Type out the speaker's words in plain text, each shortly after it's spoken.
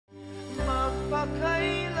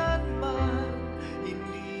magpakailanman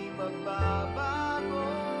hindi magbabago.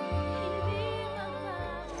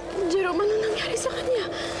 Jerome, ano nangyari sa kanya?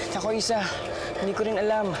 Ako, Isa. Hindi ko rin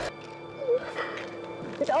alam.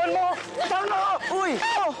 Bitawan mo! Bitawan mo! Uy!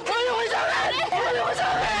 Umayo ko sa akin! Umayo ko sa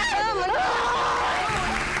akin!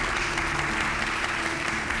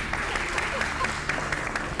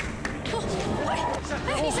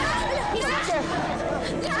 Isa! Isa!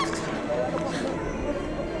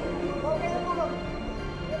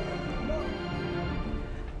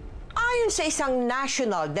 Ayon sa isang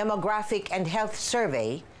National Demographic and Health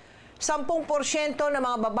Survey, 10% ng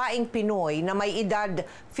mga babaeng Pinoy na may edad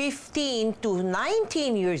 15 to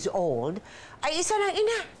 19 years old ay isa ng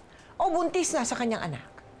ina o buntis na sa kanyang anak.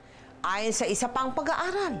 Ayon sa isa pang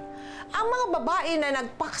pag-aaral, ang mga babae na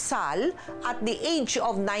nagpaksal at the age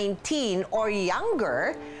of 19 or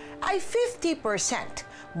younger ay 50%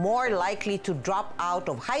 more likely to drop out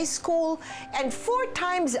of high school and 4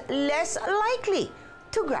 times less likely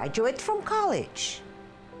to graduate from college.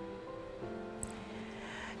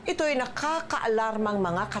 Ito'y nakakaalarmang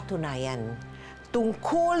mga katunayan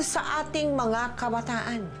tungkol sa ating mga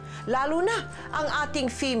kabataan, lalo na ang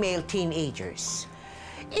ating female teenagers.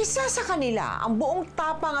 Isa sa kanila ang buong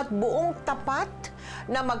tapang at buong tapat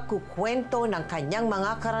na magkukwento ng kanyang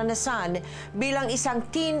mga karanasan bilang isang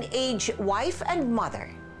teenage wife and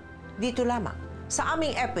mother. Dito lamang sa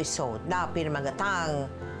aming episode na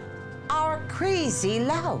pinamagatang Our Crazy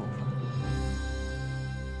Love.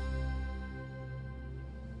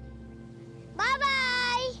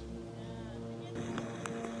 Bye-bye!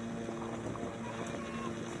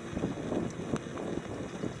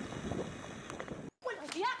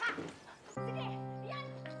 Walang hiya ka! Sige, yan!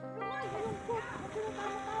 Lumayo yung cook! Huwag ko na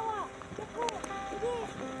tawa-tawa! Naku, sige!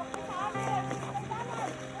 Bakit sa amin?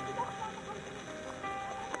 Pagdanan!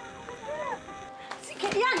 Sige,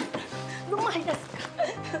 yan! Lumayas ka!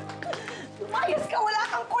 Lumayas ka! Wala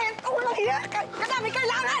kang kwento! Walang hiya ka! Kadami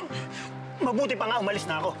kailangan! Mabuti pa nga umalis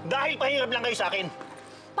na ako dahil pahirap lang kayo sa akin.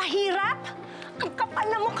 Pahirap? Ang kapal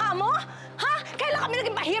na mukha mo? Ha? Kailan kami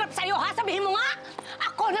naging pahirap sa'yo, ha? Sabihin mo nga!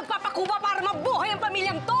 Ako nagpapakuba para mabuhay ang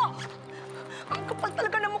pamilyang to! Ang kapal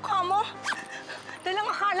talaga ng mukha mo! Dahil ang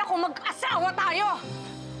akala ko mag-asawa tayo!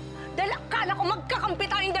 Dahil akala ko magkakampi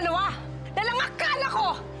tayong dalawa! Dahil ang akala ko,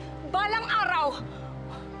 balang araw,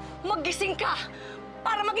 magising ka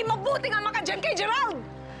para maging mabuting ama ka dyan kay Gerald!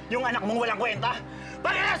 Yung anak mong walang kwenta?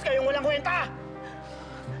 Parehas kayong walang kwenta!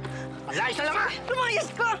 Malayas na lang ha! Lumayas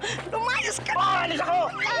ka! Lumayas ka! Alis ako!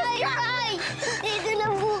 Ay! Dito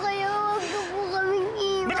lang po kayo. Huwag na po kaming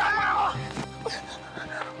iwan. Bitawan mo ako!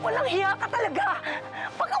 Walang hiya ka talaga!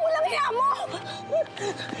 Pagka walang hiya mo!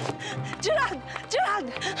 Gerald! Gerald!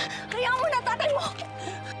 Hayaan mo na tatay mo!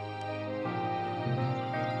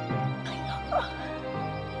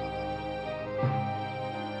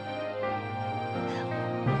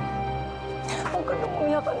 Huwag ka nang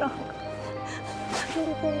umiyak, anak.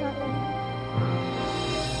 Hindi ko natin.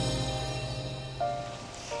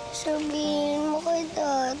 Sabihin mo kay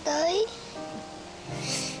tatay.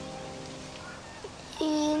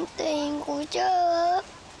 Hihintayin ko siya.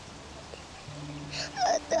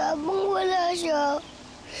 At habang wala siya,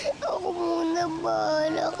 ako muna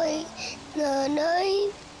bahala kay nanay.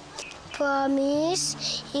 Promise,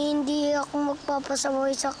 hindi ako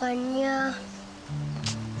magpapasaway sa kanya.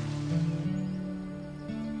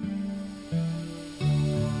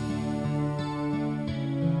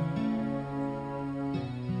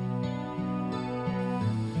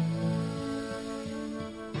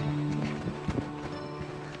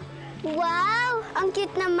 Wow! Ang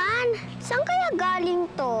cute naman! Saan kaya galing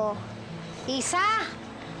to? Isa!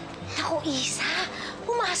 Naku, Isa!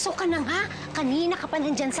 Pumasok ka na nga. Kanina ka pa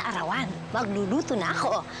nandyan sa arawan. Magluluto na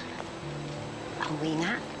ako. Pauwi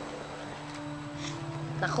nga.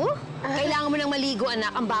 Naku, kailangan mo nang maligo,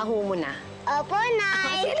 anak. Ang baho mo na. Opo,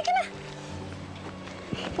 Nay! Sige, halika na.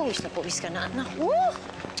 Puwis ka na, anak.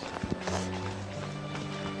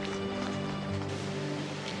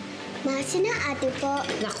 Masi na, ate po.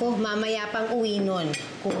 Naku, mamaya pang uwi nun.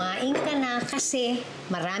 Kumain ka na kasi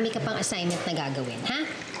marami ka pang assignment na gagawin, ha?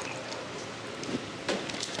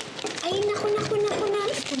 Ay, naku.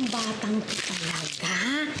 Itong batang to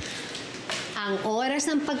talaga. Ang oras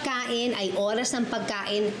ng pagkain ay oras ng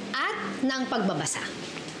pagkain at ng pagbabasa.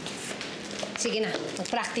 Sige na,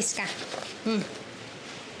 mag-practice ka.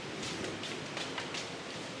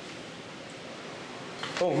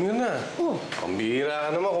 Oh, yun na. Oh. Pambihira ka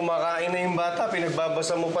naman. Kumakain na yung bata.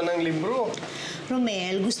 Pinagbabasa mo pa ng libro.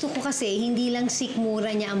 Romel, gusto ko kasi hindi lang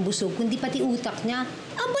sikmura niya ang busog, kundi pati utak niya.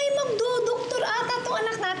 Abay, magdodoktor ata itong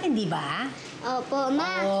anak natin, di ba? Opo,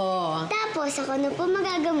 Ma. Oo. Tapos ako na po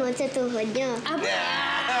magagamot sa tuhod niyo.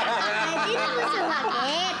 Hindi na po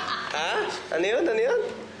sumakit. Ha? Ano yun? Ano yun?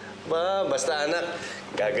 Basta anak,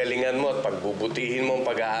 gagalingan mo at pagbubutihin mo ang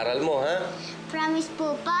pag-aaral mo, ha? Promise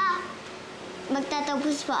po, Pa.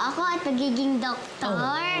 Magtatapos po ako at magiging doktor.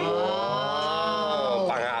 Oh,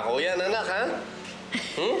 pangako yan, anak, ha?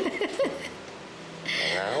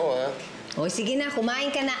 Pangako, ha? O, sige na, kumain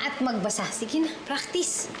ka na at magbasa. Sige na,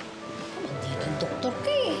 practice. Magiging doktor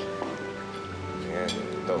ka eh. Yan,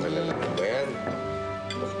 ito, kilala mo ba yan?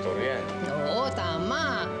 Doktor yan. Oo,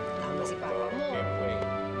 tama. Tama si papa mo.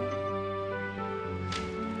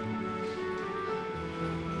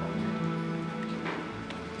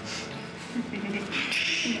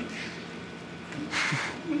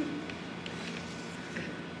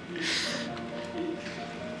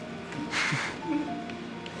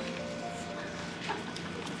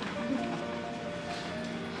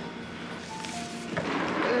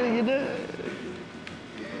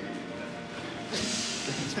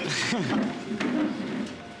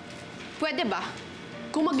 Pwede ba?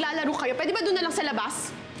 Kung maglalaro kayo, pwede ba doon na lang sa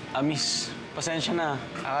labas? Miss, pasensya na.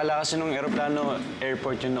 Akala kasi nung aeroplano,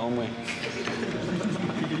 airport yung naumo eh.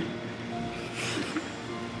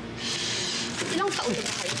 Ilang taon na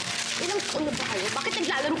ba kayo? Ilang taon na ba kayo? Bakit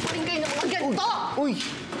naglalaro pa rin kayo ng mga ganito? Uy!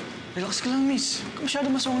 Relax ka lang, miss. Huwag masyado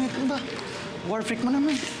masungit. Ano ba? War freak mo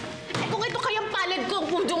naman. Eh kung ito kayang palad ko,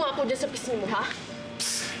 pundo nga ako dyan sa pisngi mo, ha?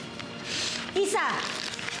 Isa!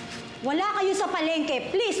 Wala kayo sa palengke.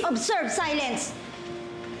 Please observe silence.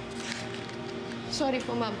 Sorry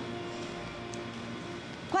po, ma'am.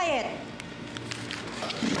 Quiet.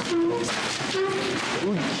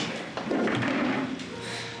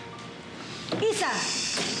 Isa!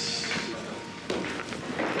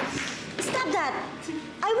 Stop that!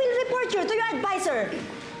 I will report you to your advisor.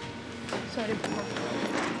 Sorry po, ma'am.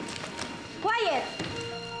 Quiet!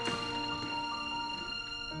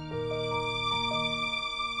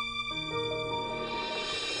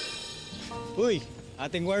 Uy!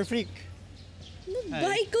 Ating war freak.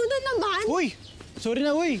 Ba, ikaw na naman? Uy! Sorry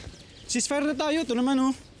na, uy! Ceasefire na tayo. Ito naman,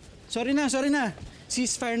 oh. Sorry na, sorry na.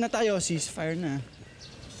 Ceasefire na tayo. Ceasefire na.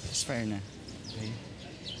 Ceasefire na. Okay.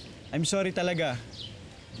 I'm sorry talaga.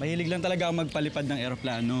 Mahilig lang talaga ako magpalipad ng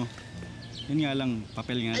eroplano. Yun nga lang,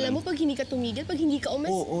 papel nga lang. Alam mo, pag hindi ka tumigil, pag hindi ka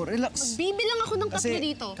umas... Oo, relax. Magbibilang ako ng tatlo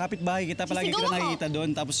dito. Kasi kapitbahay kita, palagi Sisigaw kita ako. nakikita doon.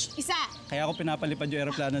 Tapos, Isa! kaya ako pinapalipad yung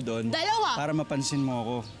eroplano doon. Dalawa! Para mapansin mo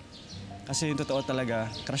ako. Kasi yung totoo talaga,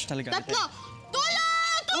 crush talaga kita. Tatlo!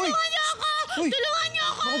 Tulong! Tulungan niyo ako! Uy! Tulungan niyo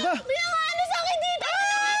ako! Ako ba? May ano sa akin dito!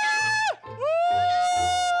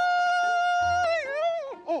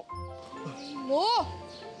 Oh!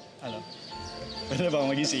 Ano? Pwede ba ako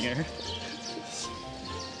maging singer?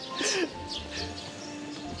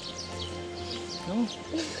 No.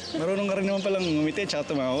 Marunong ka rin naman palang ngumiti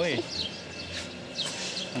tsaka tumawa eh.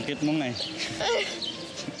 Ang cute mo nga eh.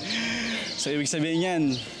 So, ibig sabihin yan,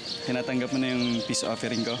 tinatanggap mo na yung peace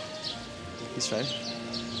offering ko? Peace fire?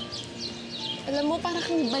 Alam mo, parang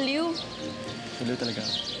kang baliw. Tuloy talaga.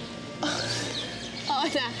 Oo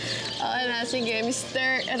na. Oo na. Sige,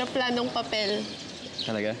 Mr. Aeroplanong Papel.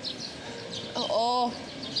 Talaga? Oo.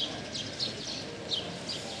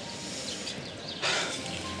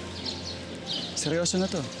 Seryoso na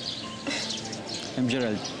to. I'm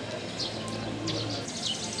Gerald.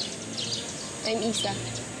 I'm Issa. Ay,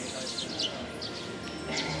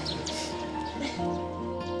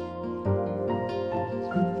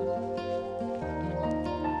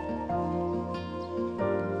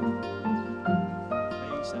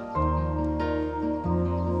 isa.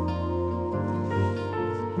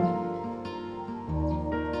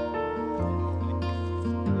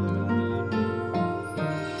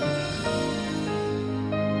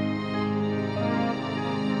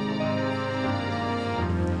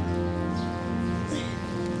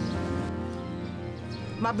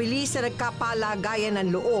 Mabilis na nagkapalagayan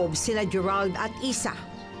ng loob sina Gerald at Issa.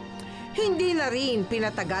 Hindi na rin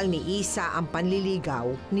pinatagal ni Issa ang panliligaw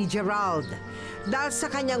ni Gerald dahil sa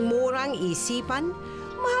kanyang murang isipan,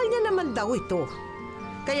 mahal niya naman daw ito.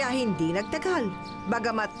 Kaya hindi nagtagal,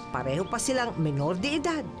 bagamat pareho pa silang menor de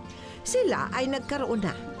edad. Sila ay nagkaroon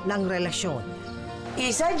na ng relasyon.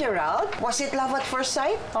 Issa, Gerald, was it love at first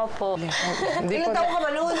sight? Opo. Ilan taon ka ba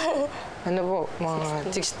noon? Ano po,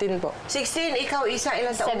 mga 16 po. 16, ikaw Issa,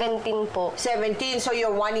 ilan taon? 17 po. 17, so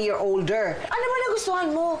you're 1 year older. Ano ba nagustuhan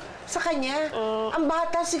mo sa kanya? Ang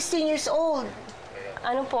bata, 16 years old.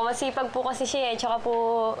 Ano po, masipag po kasi siya eh. Tsaka po,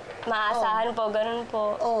 maaasahan po, ganun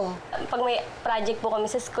po. Oh. Pag may project po kami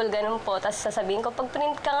sa school, ganun po. Tapos sasabihin ko,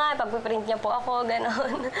 pag-print ka nga, pag-print niya po ako,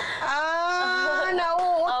 ganun. Ah,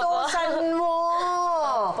 nauutosan mo.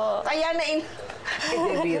 Opo. Kaya na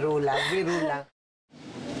biro lang, biro lang.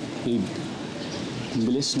 Babe, ang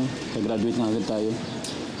bilis, no? Pag-graduate na agad tayo.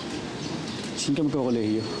 Saan ka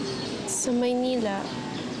magkakolehiyo? Sa Maynila,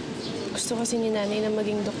 gusto kasi ni nanay na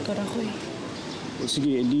maging doktor ako eh. O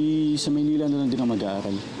sige, edi sa Maynila na lang din ako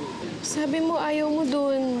mag-aaral. Sabi mo ayaw mo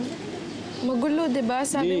dun. Magulo, di ba?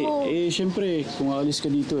 Sabi mo... Siyempre, kung aalis ka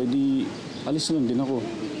dito, edi alis na lang din ako.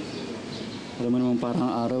 Alam mo naman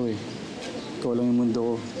parang araw eh. Ikaw lang yung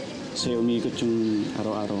mundo ko. Sa'yo umiikot yung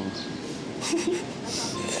araw-araw ko.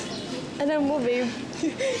 Alam mo, babe,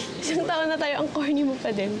 isang taon na tayo, ang corny mo pa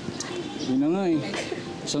din. Yun na nga eh.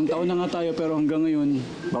 Isang taon na nga tayo pero hanggang ngayon,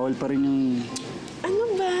 bawal pa rin yung...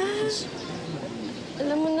 Ano ba?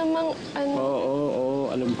 Alam mo namang ano... Oo,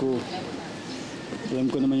 alam ko. Alam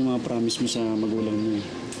ko naman yung mga promise mo sa magulang mo eh.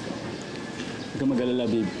 Huwag ka mag-alala,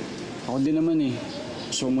 babe. Ako din naman eh.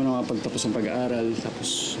 Gusto ko muna makapagtapos ng pag-aaral,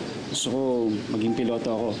 tapos gusto ko maging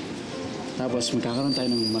piloto ako. Tapos magkakaroon tayo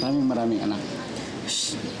ng maraming anak.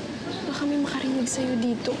 Shh! Baka may makarinig sa'yo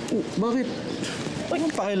dito. Oh, bakit?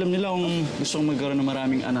 Anong pakialam nila kung gusto kong magkaroon ng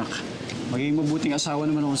maraming anak? Magiging mabuting asawa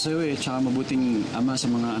naman ako sa'yo eh, tsaka mabuting ama sa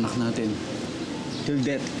mga anak natin. Till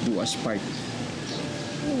death do us part.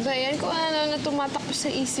 Ba yan? Kung ano na tumatakbo sa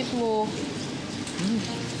isip mo.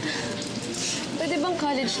 Pwede bang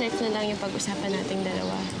college life na lang yung pag-usapan nating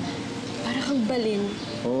dalawa? Para kang balin.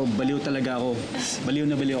 Oo, baliw talaga ako. Baliw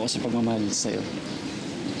na baliw ako sa pagmamahal sa'yo.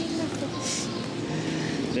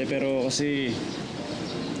 Hindi, pero kasi...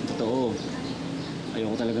 Totoo.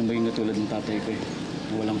 Ayoko talagang maging katulad ng tatay ko eh.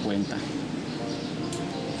 Walang kwenta.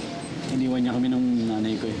 Iniwan niya kami ng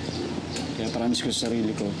nanay ko eh. Kaya promise ko sa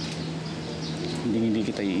sarili ko, hindi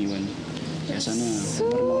kita iiwan. Kaya sana,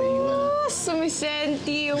 marunong ako iiwan.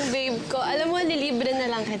 Sumisenti yung babe ko. Alam mo, lilibre na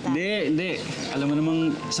lang kita. Hindi. Alam mo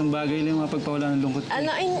namang isang bagay lang mapagpawala ng lungkot ko.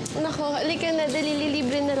 Ano, ay, nako, halika na, dali,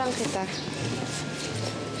 lilibre na lang kita.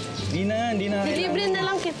 Hindi na. Lilibre na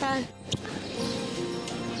lang kita.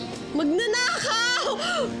 Magnanakaw!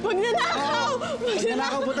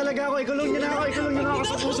 Magnanakaw po talaga ako. Ikulong niyo na ako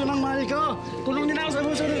sa puso ng mahal ko. Kulong niyo na ako sa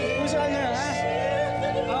puso niya, ha?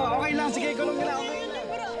 Okay lang. Sige, ikulong niyo na ako.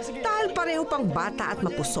 Dahil pareho pang bata at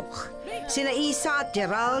mapusok, sina Issa at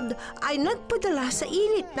Gerald ay nagpadala sa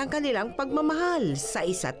init ng kanilang pagmamahal sa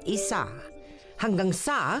isa't isa. Hanggang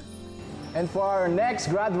sa... And for our next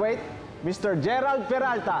graduate, Mr. Gerald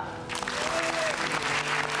Peralta.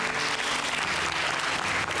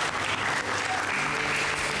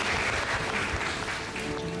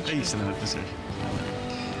 Ay, salamat po, sir.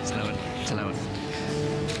 Salamat.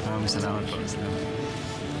 Maraming salamat po.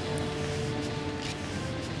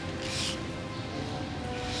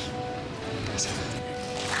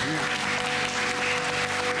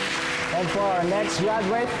 And for our next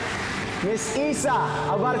graduate, Miss Issa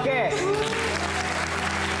Abarque.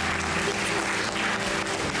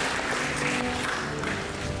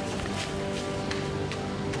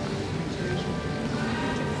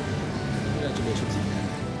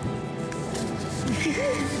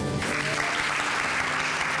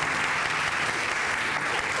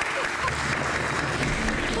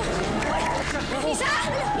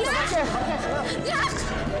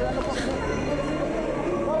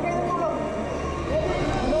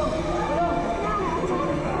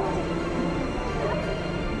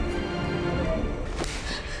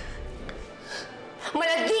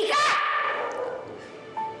 Malandi ka!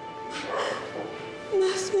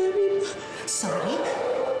 Sorry?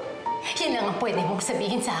 Yan lang ang pwede mong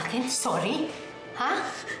sabihin sa akin? Sorry? Ha?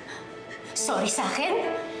 Sorry sa akin?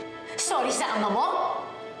 Sorry sa ama mo?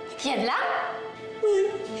 Yan lang?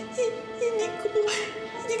 Hindi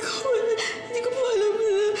ko po alam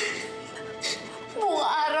na...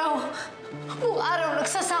 Buong araw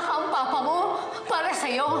nagsasaka ang papa mo para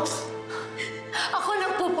sa'yo. Ako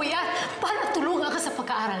nagpupuyat para tulungan ka sa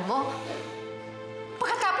pag-aaral mo.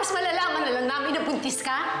 Pagkatapos malalaman na lang namin na buntis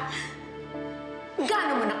ka,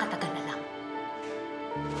 gaano mo nakatagal na lang?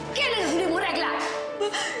 Kailan huli mo regla?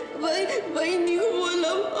 Ba, hindi ko po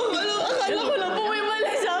alam. Akala ko lang po may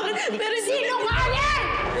mali sa akin. Pero Sinungaling!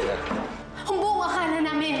 Ang buong akala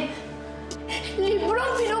namin,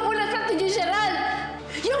 librong pinupulat ka ni Gerald.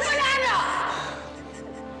 Yung pala ano?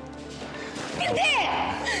 Hindi!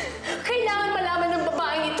 Kailangan malaman ng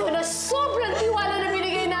babaeng ito na sobrang tiwala na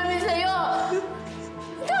binigay namin sa'yo.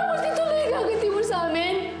 Tapos ito na igaganti mo sa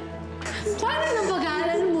amin. Paano na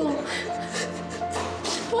pag-aaral mo?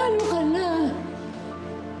 Paano ka na?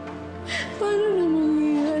 Paano na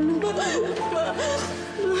mangyayari?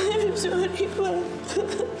 I'm sorry, pa.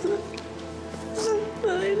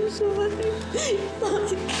 I'm sorry.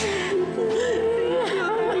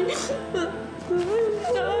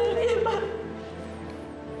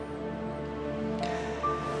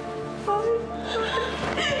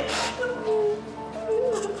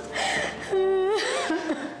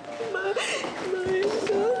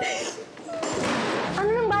 Ano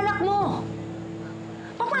nang balak mo?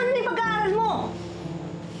 Paano na yung pag-aaral mo?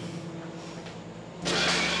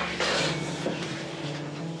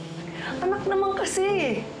 Anak naman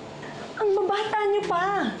kasi. Ang babata niyo pa.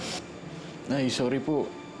 Nay, sorry po.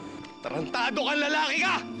 Tarantado kang lalaki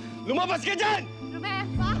ka! Lumabas ka dyan!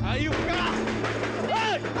 Ayup ka!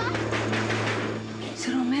 Hey! Si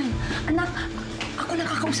Romel, anak, ako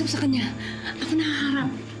nakakausap sa kanya. Ako nahaharap.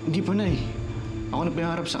 Hindi pa, Nay. Ako na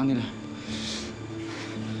pinaharap sa kanila.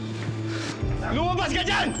 Lumabas ka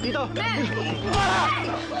dyan! Dito!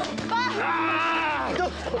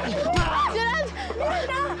 Gerald! Gerald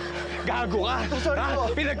na! Gago ka! Ha?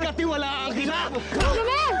 Pinagkatiwalaan kita!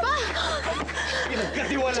 Romel!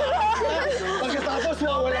 Pinagkatiwalaan! Pagkatapos,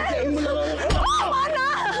 wawalain mo lang ako! Tama na!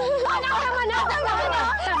 Tama na! Tama na! Tama na!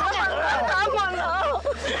 Tama na!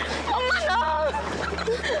 Tama na!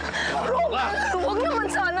 Romel, huwag naman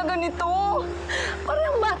sana ganito.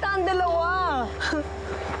 Parang bata ang dalawa.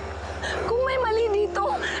 Kung may mali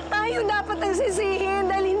dito, tayo dapat ang sisihin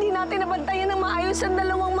dahil hindi natin nabantayan ng maayos ang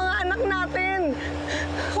dalawang mga anak natin.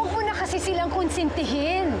 Huwag mo na kasi silang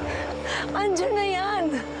konsintihin. Andiyan na yan.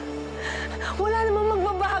 Wala namang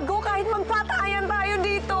magbabago kahit magpatayan tayo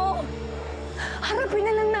dito. Harapin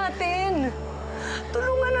na lang natin.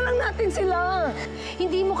 Tulungan na lang natin sila.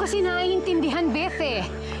 Hindi mo kasi naiintindihan, Beth eh.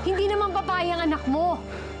 Hindi naman babae ang anak mo.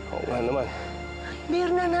 Oo nga naman.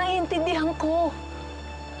 Mirna, naiintindihan ko.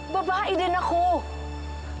 Babae din ako.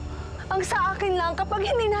 Ang sa akin lang, kapag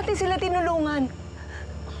hindi natin sila tinulungan,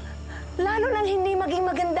 lalo nang hindi maging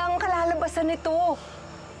maganda ang kalalabasan nito.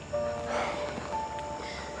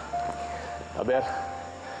 Aber,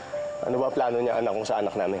 ano ba plano niya anak kung sa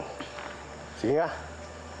anak namin? Sige nga,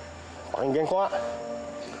 pakinggan ko nga.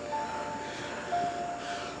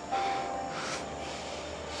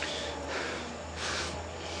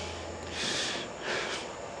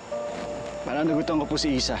 Pananagutan ko po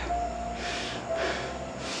si Isa.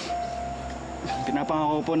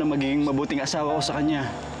 Pinapangako po na magiging mabuting asawa ko sa kanya.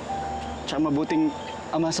 Tsaka mabuting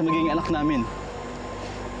ama sa magiging anak namin.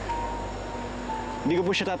 Hindi ko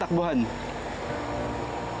po siya tatakbuhan.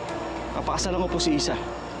 Papakasalan ko po si Isa.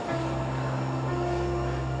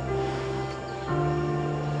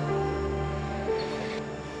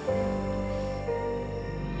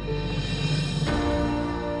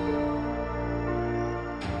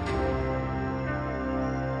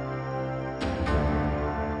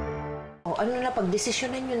 O ano na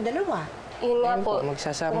pagdesisyonan yung dalawa? Yun nga po.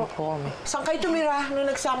 Magsasama po kami. Saan kayo tumira nung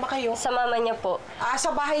nagsama kayo? Sa mama niya po. Ah,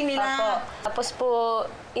 sa bahay nila. Opo. Tapos po,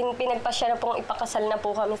 pinagpasya na pong ipakasal na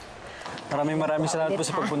po kami. Maraming salamat po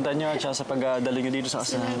sa pagpunta niyo at sa pagdala niyo dito sa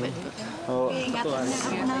kasal. Oo.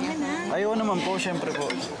 Ayaw naman po, syempre po.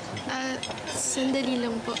 Sandali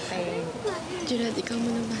lang po. Gerald, ikaw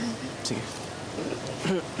muna bahala. Sige.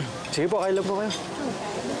 Sige po, kayo lang po kayo.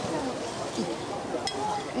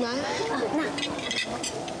 Ma?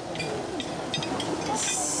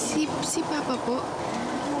 Si Papa po.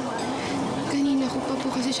 Kanina ko pa po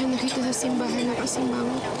kasi siya nakita sa simbahan ng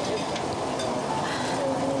kasimang.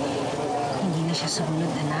 Hindi na siya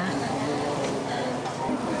sumunod, anak.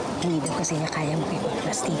 Hindi daw kasi niya kaya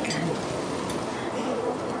makipagplastikan.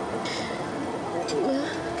 Ma?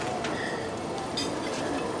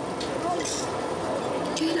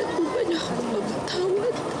 Kailan po ba niya ako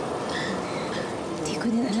mapatawad? Hindi ko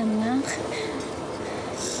din alam, anak.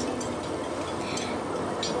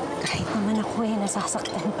 Kahit naman ako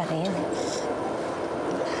nasasaktan pa rin.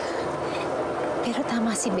 Pero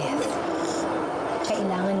tama si Beth.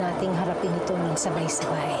 Kailangan nating harapin ito ng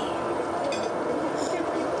sabay-sabay.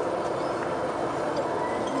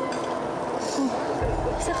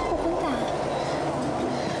 Saan ka pupunta?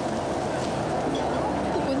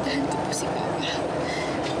 Pupuntahan ko po si Papa.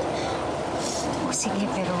 O sige,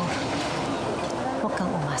 pero huwag kang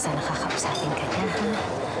umasa na kakausapin ka niya, ha?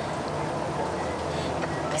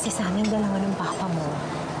 Kasi sa aming dalawa ng papa mo,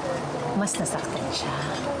 mas nasaktan siya.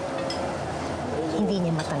 Hindi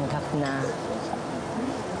niya matanggap na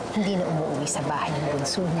hindi na umuwi sa bahay ng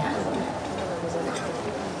bunso niya.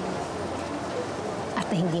 At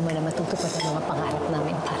na hindi mo na matutupad ang mga pangarap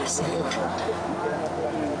namin para sa'yo.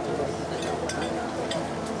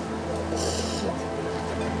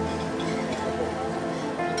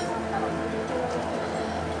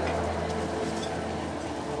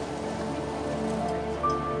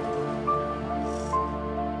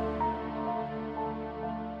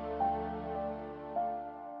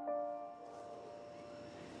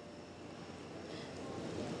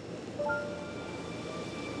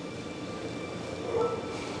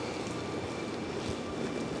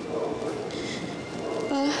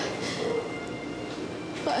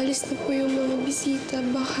 aalis na po yung mga bisita.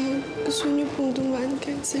 Baka gusto niyo pong dumaan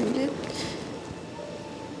kahit saglit.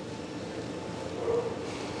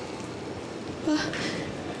 Pa,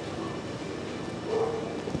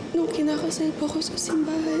 nung kinakasal po ako sa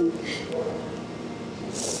simbahan,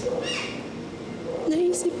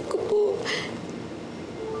 naisip ko po,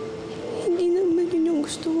 hindi naman yun yung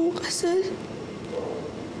gusto kong kasal.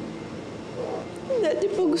 Dati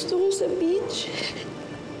po gusto ko sa beach.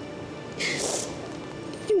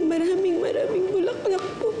 Yung maraming bulaklak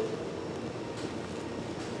po.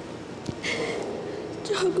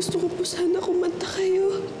 Tsaka gusto ko po sana kumanta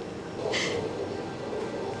kayo.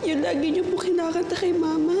 Yung lagi niyo po kinakanta kay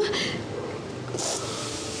Mama.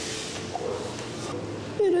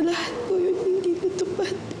 Pero lahat po yun hindi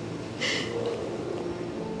natupad.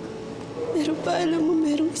 Pero pa alam mo,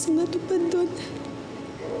 merong isang natupad doon.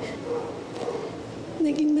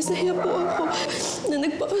 Naging masaya po ako na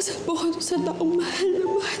nagpakasal po ako sa taong mahal na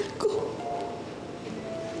mahal ko.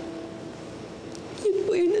 Yun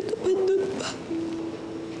po yung natupad doon pa.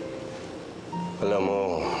 Alam mo,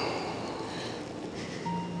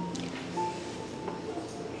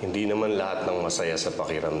 hindi naman lahat ng masaya sa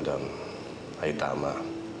pakiramdam ay tama.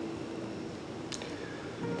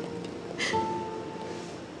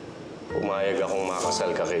 Pumayag akong makasal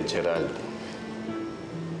ka kay Gerald.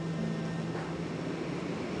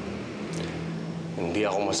 Hindi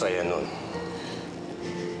ako masaya nun.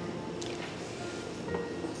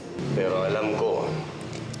 Pero alam ko,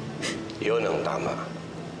 yun ang tama.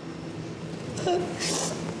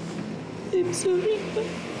 I'm sorry, Pa.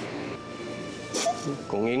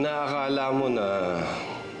 Kung inaakala mo na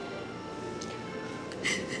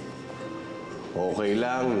okay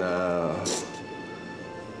lang na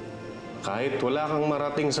kahit wala kang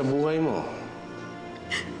marating sa buhay mo,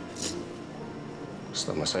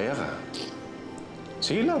 basta masaya ka,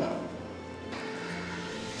 sige lang.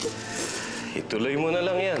 Ituloy mo na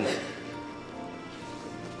lang yan.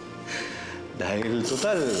 Dahil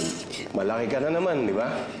total, malaki ka na naman, di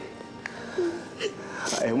ba?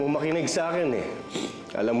 Ayaw mo makinig sa akin eh.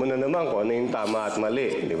 Alam mo na naman kung ano yung tama at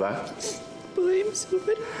mali, di ba? I'm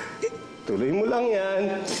sorry. Tuloy mo lang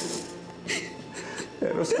yan.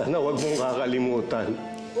 Pero sana huwag mong kakalimutan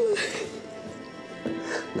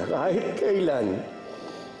na kahit kailan,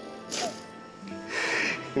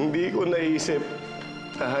 hindi ko naisip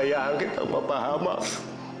na hayaan kitang mapahamak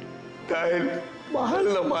dahil mahal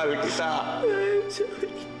na mahal kita. I'm sorry.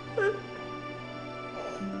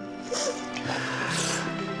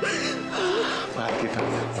 Mahal kita.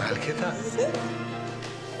 Mahal kita.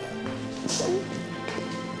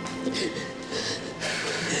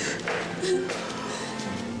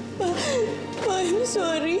 I'm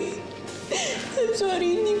sorry. I'm sorry,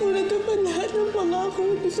 hindi ko natupad lahat ng pangako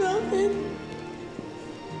niyo sa akin.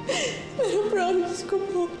 Pero promise ko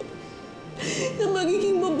po na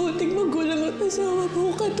magiging mabuting magulang at asawa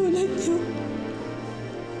po katulad niyo.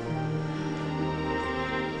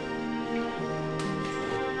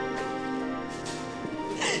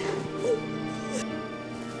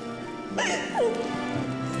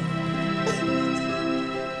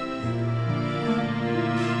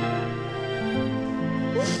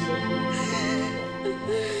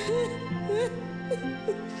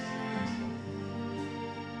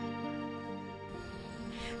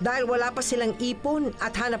 Dahil wala pa silang ipon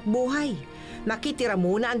at hanap buhay, nakitira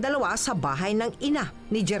muna ang dalawa sa bahay ng ina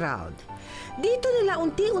ni Gerald. Dito nila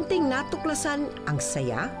unti-unting natuklasan ang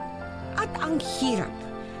saya at ang hirap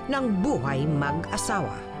ng buhay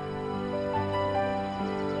mag-asawa.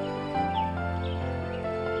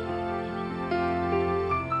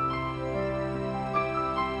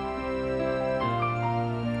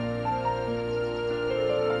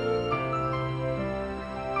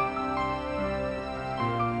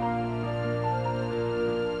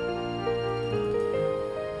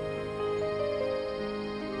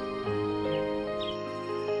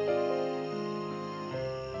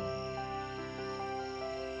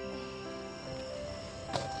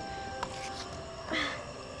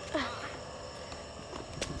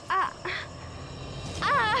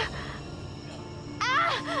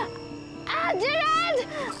 Gerald!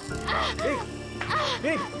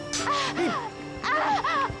 Babe!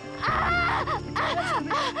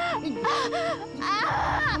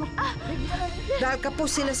 Dahil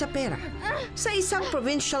kapos sila sa pera, sa isang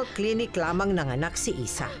provincial clinic lamang nanganak si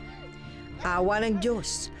Issa. Awa ng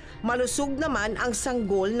Diyos, malusog naman ang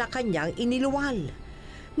sanggol na kanyang iniluwal.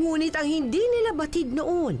 Ngunit ang hindi nila batid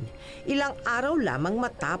noon, ilang araw lamang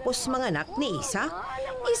matapos manganak ni Issa,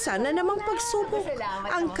 isa na namang pagsubok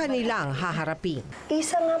ang kanilang haharapin.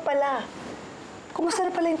 Isa nga pala. Kumusta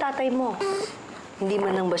na pala yung tatay mo? Hindi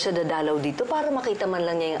man lang ba siya dadalaw dito para makita man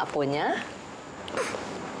lang niya yung apo niya?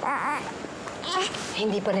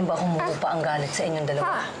 Hindi pa rin ba humuupa ang galit sa inyong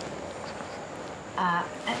dalawa?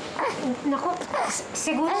 Naku,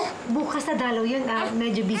 siguro bukas na dalaw yun.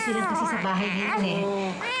 Medyo busy lang kasi sa bahay ngayon eh.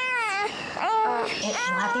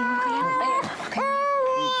 Buhatin mo kaya.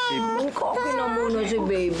 Okay na muna si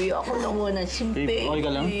baby. Ako na muna si baby. Okay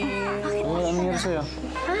ka lang? Ano nangyari sa'yo?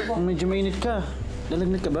 Medyo mainit ka.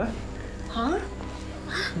 Lalagnat ka ba? Ha?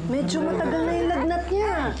 Medyo matagal na yung lagnat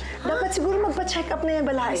niya. Dapat siguro magpa-check up na yan,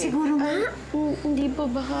 Balay. Siguro nga. Hindi po,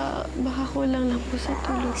 baka kulang lang po sa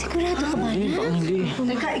tulog. Sigurado ka ba? Hindi, baka hindi.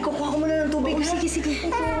 Teka, ikukuha ko muna ng tubig. Sige.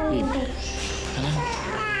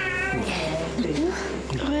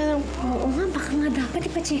 Okay lang po. Oo nga, baka nga dapat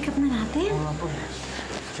ipa-check up na natin.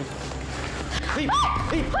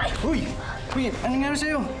 Uy! Anong nangyari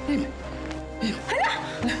sa'yo? Hala!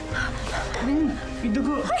 May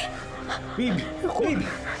dugo. Babe!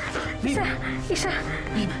 Isa!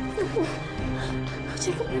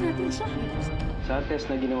 Check up na natin siya. Sa test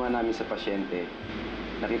na ginawa namin sa pasyente,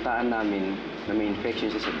 nakitaan namin na may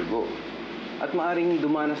infection siya sa dugo. At maaring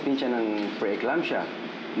dumanas din siya ng preeclampsia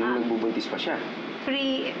nung nagbubuntis pa siya.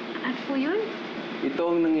 Ano po yun?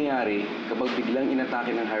 Ito ang nangyayari kapag biglang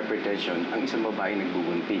inatake ng hypertension ang isang babaeng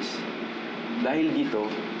nagbubuntis. Dahil dito,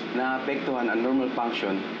 naapektuhan ang normal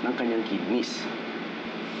function ng kanyang kidneys.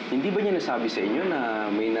 Hindi ba niya nasabi sa inyo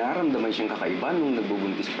na may nararamdaman siyang kakaiba nung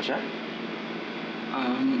nagbubuntis pa siya?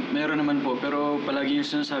 Meron naman po, pero palagi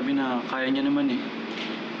niya sinasabi na kaya niya naman eh.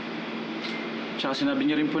 Tsaka sinabi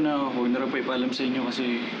niya rin po na huwag na raw po ipaalam sa inyo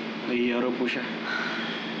kasi nahihiya raw po siya.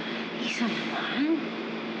 Isa naman?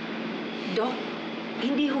 Dok,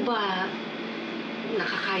 hindi ho ba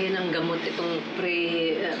nakakaya ng gamot itong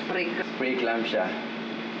Preeclampsia.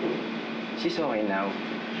 She's okay now.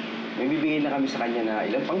 May bibigay na kami sa kanya na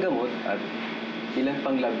ilang panggamot at ilang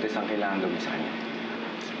pang lab test ang kailangan gawin sa kanya.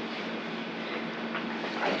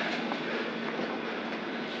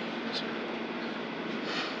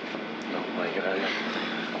 Okay ka na.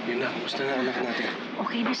 Yun na, kumusta na anak natin?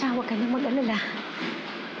 Okay na siya, huwag ka na mag-alala.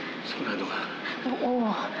 Sigurado ka?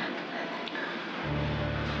 Oo.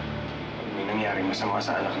 May nangyaring masama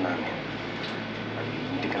sa anak namin. At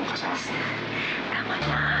hindi ka nakasama. Tama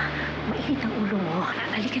na. Mainit ang ulo mo.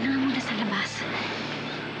 Halika na nga muna sa labas.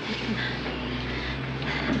 Halika na.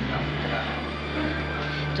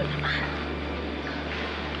 Ito naman.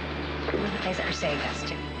 Muna tayo sa Arcegas,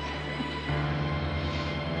 Jack.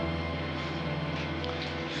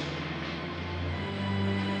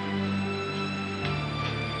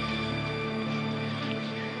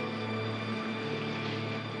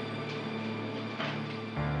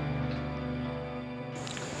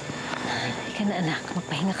 Halika na, anak.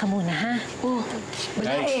 Magpahinga ka muna, ha? Oh,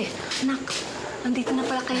 wala eh. Anak, nandito na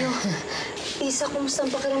pala kayo. Isa, kumusta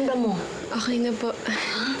ang pakiramdam mo? Okay na po.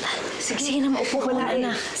 Sige na, maupo ka na,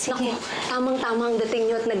 anak. Sige. Naku, tamang-tama ang dating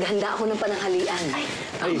niyo at naghanda ako ng pananghalian.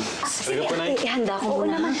 Ay, talaga po, Nay. Ihanda ko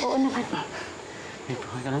muna. Oo naman.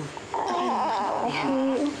 Okay ka lang?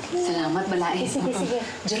 Salamat, Balae. Sige.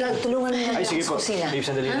 Gerald, tulungan mo na Ay, sige sa po. kusina. Babe,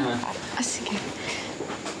 sandali lang ha. Sige.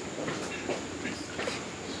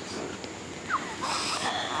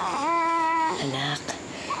 Anak,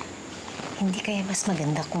 hindi kaya mas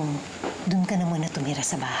maganda kung doon ka na muna tumira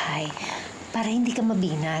sa bahay para hindi ka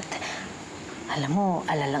mabinat. Alam mo,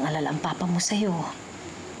 alalang-alala ang papa mo sa'yo.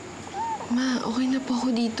 Ma, okay na po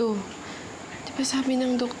ako dito. Di ba sabi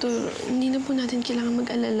ng doktor, hindi na po natin kailangan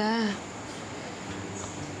mag-alala.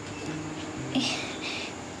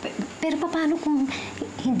 Pero paano kung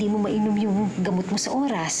hindi mo mainom yung gamot mo sa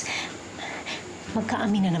oras?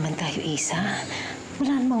 Magkaamin na naman tayo, Isa.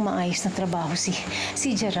 Wala namang maayos na trabaho si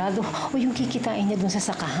Gerald o yung kikitain niya dun sa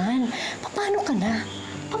sakahan. Paano ka na?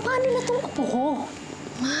 Paano na itong apo ko?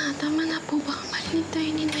 Ma, tama na po. Baka marinig tayo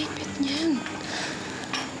ni Naipit niyan.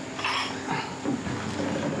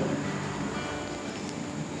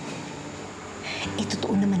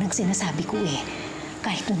 Totoo naman ang sinasabi ko eh.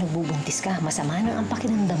 Kahit nung nagbubuntis ka, masama nang ang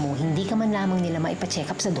pakiramdam mo, hindi ka man lamang nila maipa-check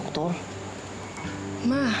up sa doktor.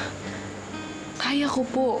 Ma, kaya ko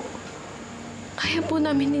po. Kaya po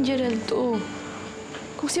namin ni Gerald to.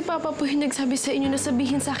 Kung si Papa po yung nagsabi sa inyo na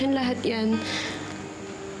sabihin sa akin lahat yan,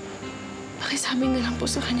 pakisabi na lang po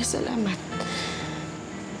sa kanya salamat.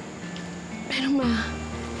 Pero ma,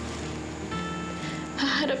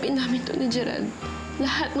 haharapin namin to ni Gerald.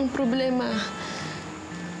 Lahat ng problema.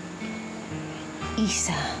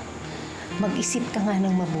 Isa, mag-isip ka nga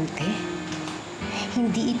ng mabuti.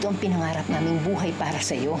 Hindi ito ang pinangarap naming buhay para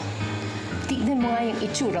sa'yo. Tignan mo nga yung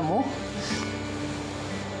itsura mo.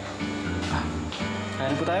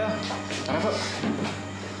 Kaya na po tayo. Tara po.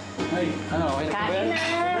 Ay, ano, okay na po ba yan? Kain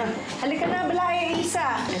na! Halika na, Balay,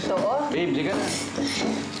 Isa. Ito, oh. Babe, di ka na.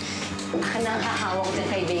 Baka nakahawak dyan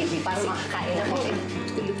kay baby para makakain ako.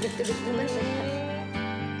 Tulog na naman.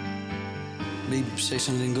 Babe, sa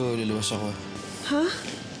isang linggo, luluwas ako. Ha?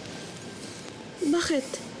 Bakit?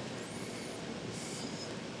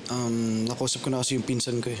 Nakausap ko na kasi yung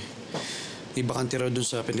pinsan ko eh. May bakante raw dun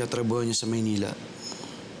sa pinagtatrabuhan niya sa Maynila.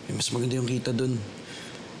 Mas maganda yung kita dun.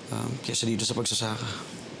 Kaysa dito sa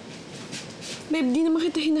pagsasaka. Babe, di naman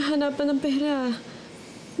kita hinahanapan ng pera.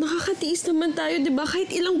 Nakakatiis naman tayo, di ba? Kahit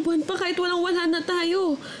ilang buwan pa, kahit walang-wala na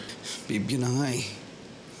tayo. Babe, yun na nga eh.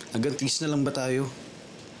 Hanggang tiis na lang ba tayo?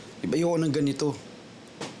 Iba ayoko ng ganito.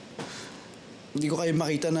 Hindi ko kayo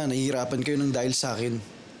makita na nahihirapan kayo ng dahil sa akin.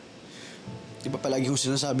 Di ba palagi kong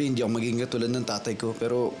sinasabi, hindi ako maging katulad ng tatay ko.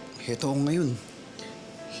 Pero heto ako ngayon.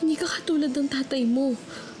 Hindi ka katulad ng tatay mo.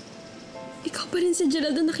 Ikaw pa rin si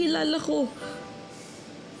Gerald na nakilala ko.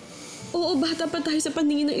 Oo, bata pa tayo sa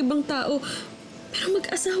paningin ng ibang tao. Pero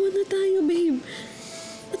mag-asawa na tayo, babe.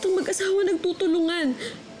 At ang mag-asawa nagtutulungan.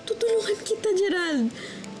 Tutulungan kita, Gerald.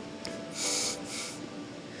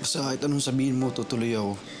 Basta kahit anong sabihin mo, tutuloy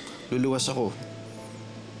ako. Luluwas ako.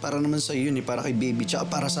 Para naman sa yun eh, para kay baby,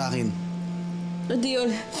 tsaka para sa akin. O di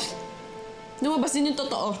yun, lumabas din yung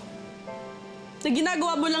totoo. Na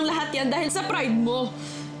ginagawa mo lang lahat yan dahil sa pride mo.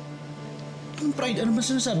 Anong pride? Ano ba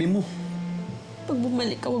sinasabi mo? Pag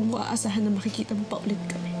bumalik ka, huwag mo aasahan na makikita mo pa ulit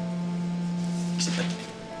kami. Kasi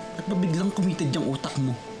ba't ba biglang committed yung utak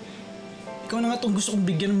mo? Ikaw na nga itong gusto kong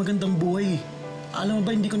bigyan ng magandang buhay. Alam mo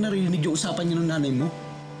ba hindi ko narinig yung usapan niyo ng nanay mo?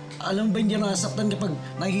 Alam mo ba hindi ako nasaktan kapag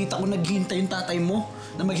nakikita ko naghihintay yung tatay mo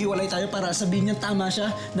na maghiwalay tayo para sabihin niya tama siya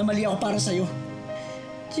na mali ako para sa'yo?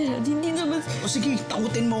 Gerald, hindi naman... O sige,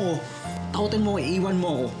 takutin mo ako. Takutin mo ako, iiwan mo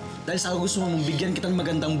ako. Dahil sa gusto mo mong bigyan kita ng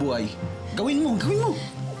magandang buhay. Gawin mo, gawin mo!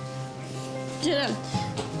 Gerald!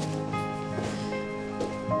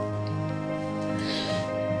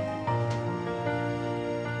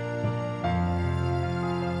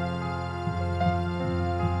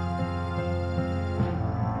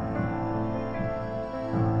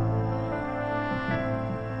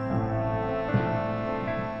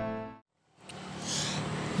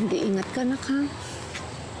 Hindi, ingat ka na ka.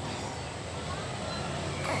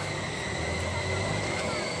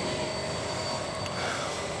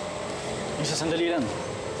 Isa, sandali lang.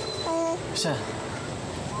 Isa.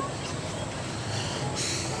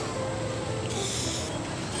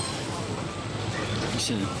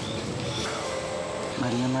 Isa.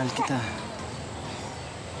 Mahal na mahal kita.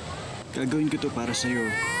 Gagawin ko to para sa'yo.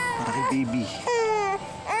 Para kay baby.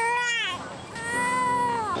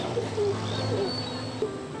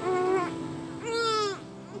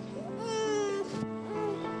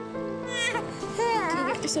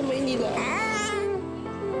 Ingat ka sa Maynila.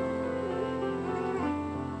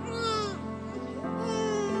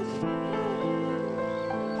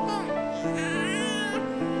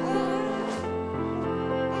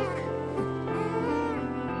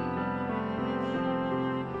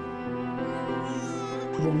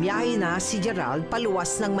 Bumiyahe na si Gerald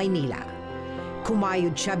paluwas ng Maynila.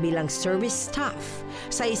 Kumayod siya bilang service staff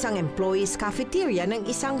sa isang employees cafeteria ng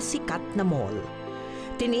isang sikat na mall.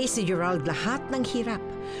 Tiniis ni Gerald lahat ng hirap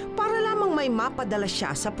para lamang may mapadala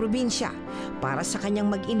siya sa probinsya para sa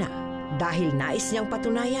kanyang mag-ina dahil nais niyang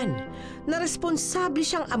patunayan na responsable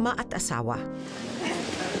siyang ama at asawa.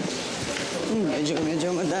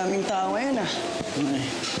 Medyo madaming tao ngayon ah.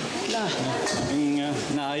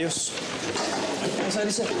 Naayos.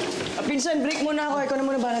 Sorry sir. Pinsan, break muna ako. Ikaw na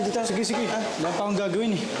muna bahala dito. Sige. Wala pa akong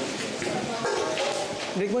gagawin eh.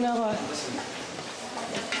 Break muna ako ah.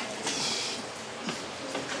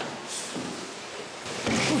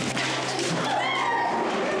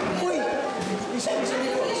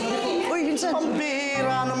 Uy, Vincent!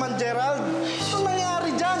 Pambihira naman, Gerald. Ano nangyari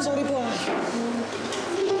dyan? Sorry po ah.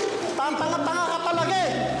 Tanga-tanga ka talaga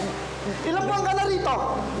eh. Ilang buwan ka na rito?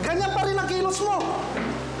 Ganyan pa rin ang kilos mo.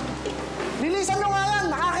 Lilisan nyo nga yan.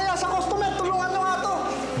 Nakakaya sa customer. Tulungan nyo nga to.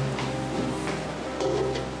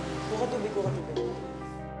 Buka tubig.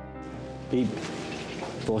 Babe,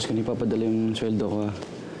 bukas ko na ipapadala yung sweldo ko.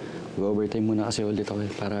 Mag-overtime muna kasi ulit ako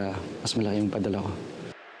para mas malaki yung padala ko.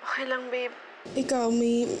 Okay lang, babe. Ikaw,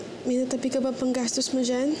 may natabi ka ba pang gastos mo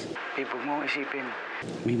dyan? Babe, huwag mo akong isipin.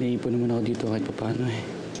 May naipon naman ako dito kahit paano eh.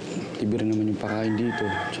 Libre naman yung pakain dito,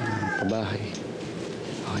 tsaka pabahay.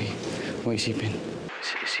 Okay, huwag mo isipin.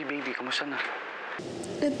 Si baby, kamusta na?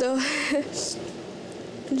 Ito.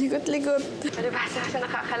 Likot-likot. Palibasa sa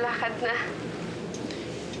nakakalakad na.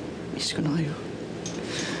 Miss ko na kayo.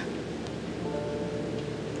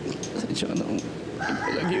 Sadya ka na akong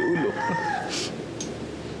palagi ulo.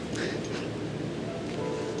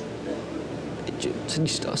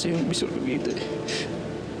 Sadista kasi yung bisor ko dito eh.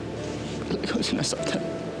 Wala ikaw sinasaktan.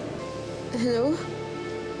 Hello?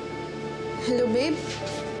 Hello, babe?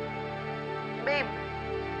 Babe?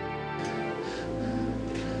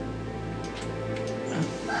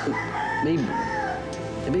 Babe.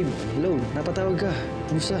 Babe, hello. Napatawag ka.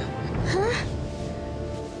 Kumusta? Ha?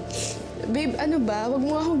 Babe, ano ba? Huwag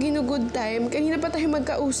mo akong ginugood time. Kanina pa tayo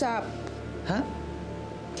magkausap. Ha?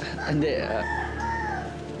 Hindi,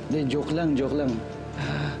 joke lang.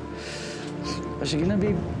 Sige na,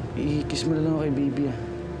 babe. I-kiss mo na lang ako kay baby,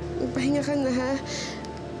 Magpahinga ka na, ha?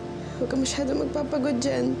 Huwag ka masyado magpapagod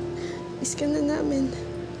dyan. Miss ka na namin.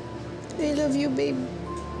 I love you, babe.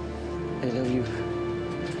 I love you.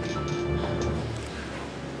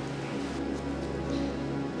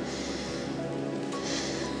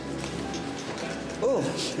 Oh,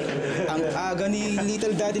 ang aga ni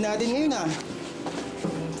Little Daddy natin ngayon,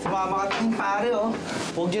 Sumama ka ng pare,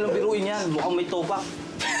 Huwag niyo lang biruin yan. Mukhang may topak.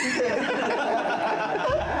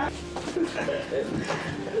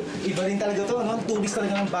 Iba rin talaga to, Tubis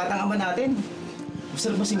talaga ng batang ama natin.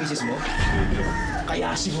 Masarap ba si misis mo?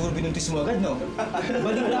 Kaya siguro binuntis mo agad, no?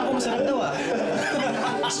 Balik na ako, masarap daw,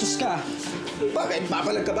 Astos ka. Bakit?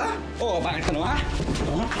 Babalag ka ba? Oo, bakit ano, ha?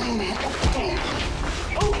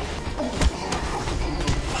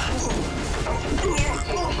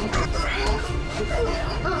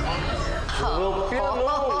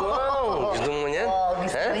 Gusto mo niyan?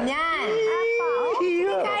 Gusto ko niyan.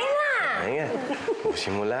 Kain na. Ayan.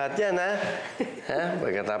 Pusin mo lahat yan, ha?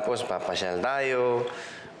 Pagkatapos, papasyal tayo.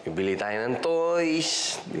 Bibili tayo ng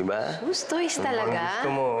toys, di ba? Toys talaga? Gusto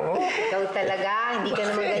mo? Ikaw talaga. Hindi ka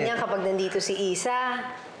naman ganyan kapag nandito si Isa.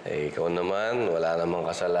 Eh, ikaw naman, wala namang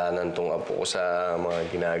kasalanan tong apo ko sa mga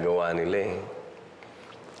ginagawa nila,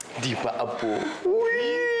 Di ba, apo?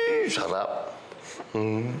 Uy! Sarap.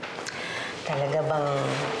 Talaga bang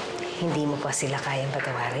hindi mo pa sila kayang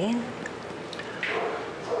patawarin?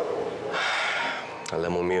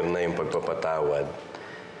 Alam mo, Mirna, yung pagpapatawad,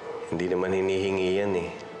 hindi naman hinihingi yan,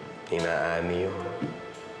 Inaani yun.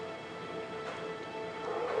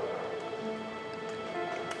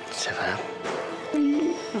 Sarap.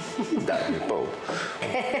 Dami po.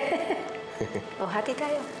 Hati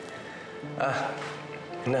tayo.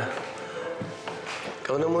 Na.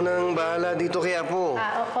 Ikaw na munang bahala dito kay Apo.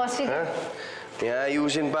 Sige.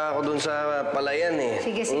 Ayusin pa ako dun sa palayan,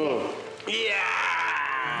 Sige.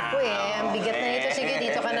 Yeah! Uy, ang bigat na ito. Sige,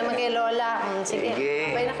 dito ka naman kay Lola. Sige.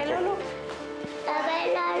 Bye na kay Lolo. Bye-bye,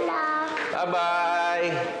 Lola. Bye-bye!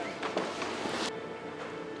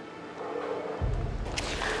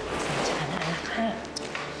 Pasensya ka na, anak, ha?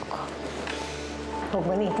 Huwag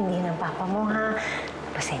mo naiintindihan ng papa mo, ha?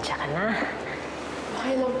 Pasensya ka na.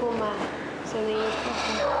 Okay lang po, Ma. Sanay niyo po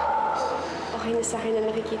ako. Okay na sa akin na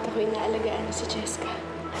nakikita ko inaalagaan si Jessica.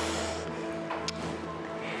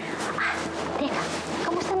 Teka,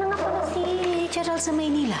 kamusta na nga pala si Gerald sa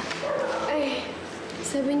Maynila? Ay,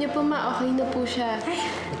 sabi niya po, Ma, okay na po siya. Ay,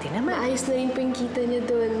 buti naman. Maayos na rin po yung kita niya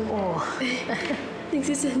doon.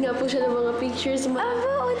 Nagsisend nga po siya ng mga pictures, Ma.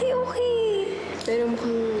 Di okay. Pero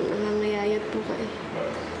mukhang nangangayayat po ka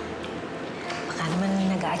Baka naman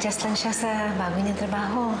nag-a-adjust lang siya sa bago niyang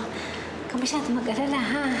trabaho. Huwag ka masyado mag-alala,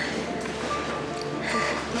 ha?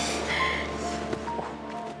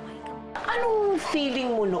 Anong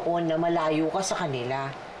feeling mo noon na malayo ka sa kanila,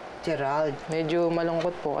 Gerald? Medyo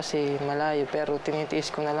malungkot po kasi malayo, pero tinitiis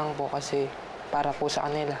ko na lang po kasi para po sa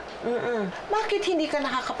kanila. Bakit hindi ka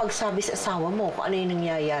nakakapagsabi sa asawa mo kung ano yung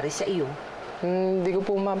nangyayari sa iyo? Hindi ko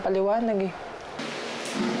po mapaliwanag,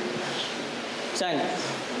 San?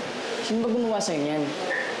 Sino ba gumawa sa'yo niyan?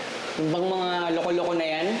 Yung bang mga loko-loko na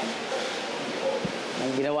yan?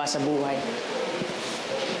 Ang ginawa sa buhay.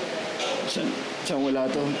 Saan wala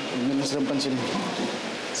to? Huwag na masarang pansin.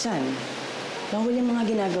 San? Bawal yung mga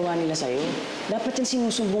ginagawa nila sa'yo. Dapat yan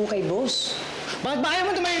sinusumbong kay boss. Bakit ba ayaw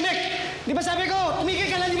mo tumahimik? Di ba sabi ko, tumigil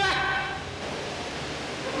ka lang, di ba?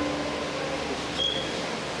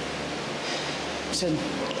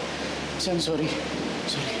 San, sorry.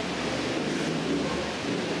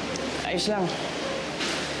 Ayos lang.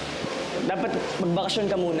 Dapat magbakasyon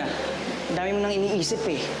ka muna. Ang dami mo nang iniisip,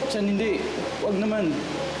 San, hindi. Huwag naman.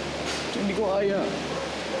 Hindi ko kaya.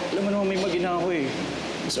 Alam mo naman may mag-ina ako,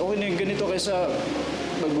 Mas okay na yung ganito kaysa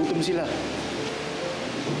magutom sila.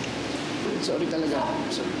 Sorry talaga.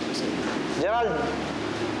 Sorry. Gerald,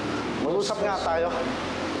 mag-usap nga tayo.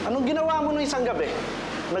 Anong ginawa mo nung isang gabi?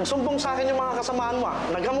 Nagsumbong sa akin yung mga kasamahan mo,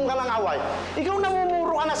 Naghamong ka ng away. Ikaw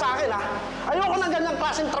namumuro ka na sa akin, Ayoko ng ganyang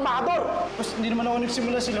klaseng trabahador. Mas hindi naman ako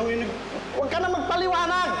nagsimula, sila ko yung Huwag ka na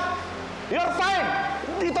magpaliwanag! You're fine!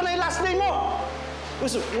 Dito na yung last day mo!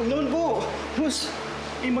 Boss, huwag naman po. Boss,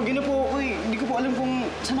 mag-ina po ako eh. Hindi ko po alam kung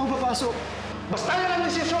saan ako papasok. Basta yan ang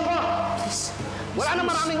desisyon ko! Wala na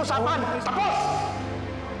maraming usapan! Tapos!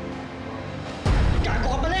 Gago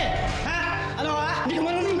ka pala eh! Ha? Ano ka? Hindi ka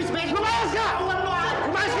marunong respect! Lumayas ka!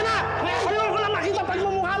 Lumayas ka na! Ayoko lang makita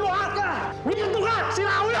pagmumukha mo, ha? Winto ka!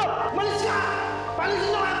 Sira ulo! Malis ka! Palisin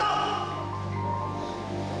mo nga to!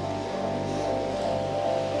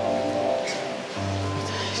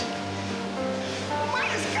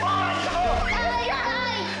 Umayas ka! Tay!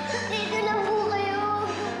 Dito na po kayo.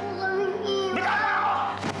 Huwag po kaming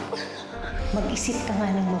iwan. Mag-isip ka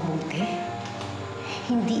nga ng mabuti.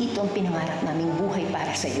 Hindi ito ang pinangarap naming buhay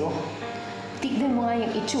para sa'yo. Tignan mo nga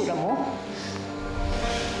yung itsura mo.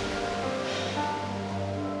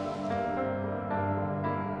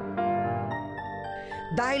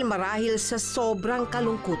 Dahil marahil sa sobrang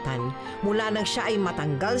kalungkutan mula nang siya ay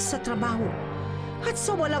matanggal sa trabaho at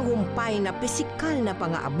sa walang humpay na pisikal na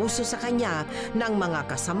pang-aabuso sa kanya ng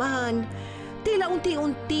mga kasamahan, tila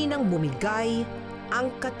unti-unti nang bumigay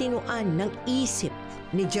ang katinuan ng isip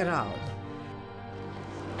ni Gerald.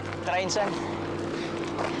 Tara, Insan.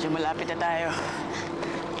 Medyo malapit na tayo.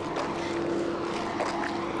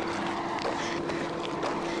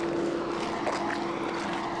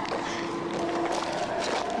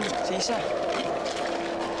 Si Isa.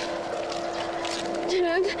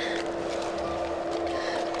 Gerald?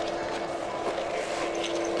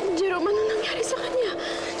 Jerome, anong nangyari sa kanya?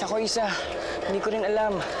 Ako, Isa. Hindi ko rin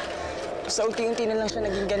alam. Basta unti-unti na lang siya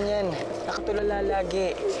naging ganyan. Nakatulala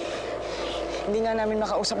lagi. Hindi nga namin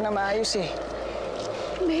makausap na maayos eh.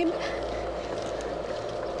 Babe.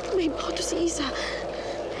 Babe, ako to si Isa.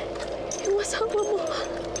 Yung asawa mo.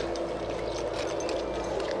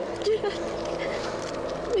 Gerald,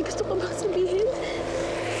 may gusto ka bang sabihin?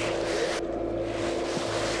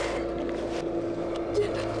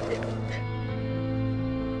 Gerald.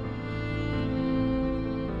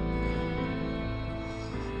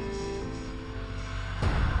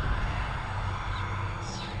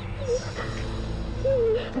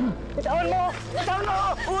 Bitawan mo! Bitawan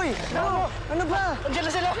mo! Uy! Ano ba? Andiyan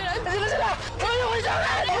na sila! Andiyan na sila! Ano ko sa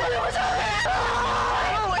akin? Ano ko sa akin?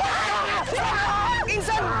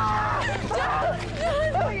 Insan! Gerald!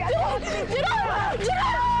 Gerald! Gerald! Gerald!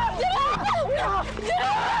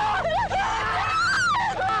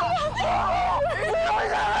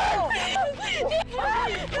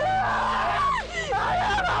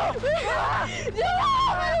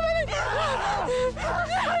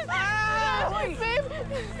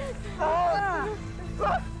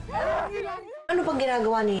 Ano pang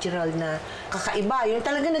ginagawa ni Gerald na kakaiba? Yung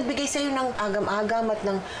talaga nagbigay sa'yo ng agam-agam at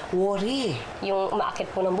ng worry. Yung umaakit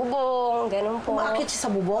po ng bubong, ganun po. Umaakit siya sa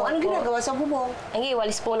bubong? Anong ginagawa sa bubong? Ay,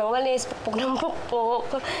 walis po ng walis, pukpok ng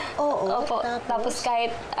pukpok. Oo, Opo. Tapos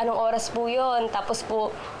kahit anong oras po yun, tapos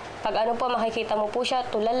po, pag ano po, makikita mo po siya,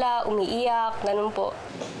 tulala, umiiyak, ganun po.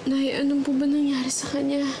 Nay, anong po ba nangyari sa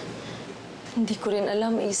kanya? Hindi ko rin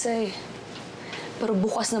alam, Isa eh. Pero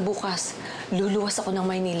bukas na bukas, luluwas ako ng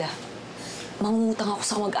Maynila. Mangungutang ako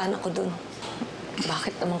sa mag-anak ko dun.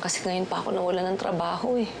 Bakit naman kasi ngayon pa ako nawala ng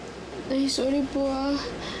trabaho eh? Ay, sorry po ah.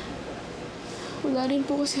 Wala rin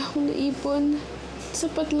po kasi akong naipon.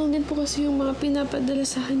 Sapat lang din po kasi yung mga pinapadala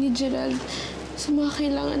sa akin ni Gerald. Sa mga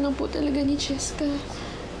kailangan lang po talaga ni Cheska.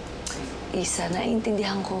 Isa,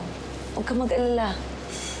 naiintindihan ko. Huwag ka mag-alala.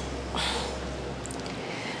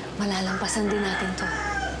 Malalampasan din natin to.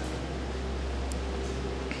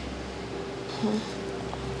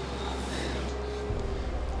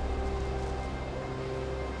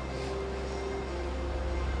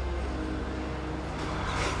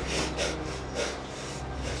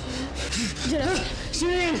 Gerald!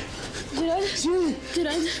 Gerald!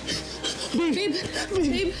 Gerald! Babe! Babe!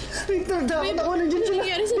 Babe! Babe, takot ako. Nandiyan sila. Ano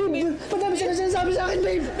nangyari sa'yo, babe? Madami sila sinasabi sa akin,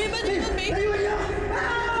 babe! Babe, ano yun, babe? Ayun niyo!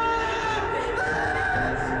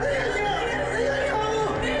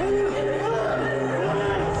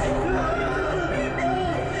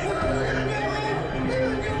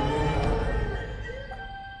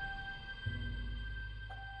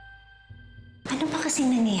 Ano ba kasing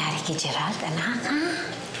nangyayari kay Gerald, anak, ha?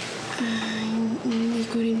 Hindi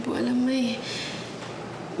ko rin po alam, May.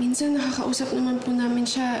 Minsan nakakausap naman po namin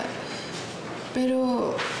siya.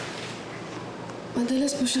 Pero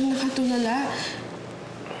madalas po siyang nakatulala.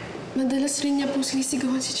 Madalas rin niya po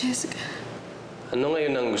sinisigawan si Jessica. Ano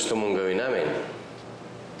ngayon ang gusto mong gawin namin?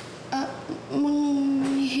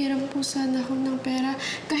 Manghihiram po sana ako ng pera.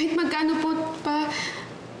 Kahit magkano po pa,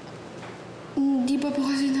 hindi pa po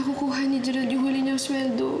kasi nakukuha ni Gerald yung huli niyang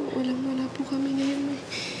sweldo. Wala po kami ngayon, May.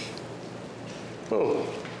 Oh,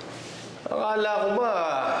 akala ko ba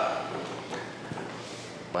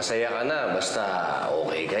masaya ka na basta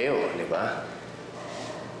okay kayo, di ba?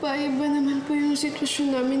 Paiba naman po yung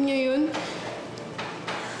sitwasyon namin ngayon.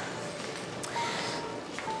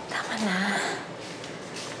 Tama na.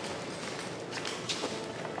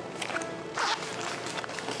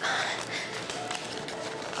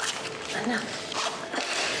 Anak.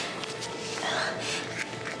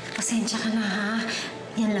 Pasensya ka na, ha?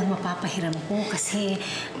 Yan lang mapapahiram ko kasi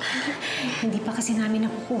hindi pa kasi namin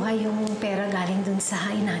nakukuha yung pera galing dun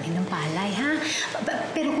sa inanin ng palay, ha?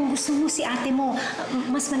 Pero kung gusto mo si ate mo,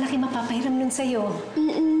 mas malaki mapapahiram nun sa'yo.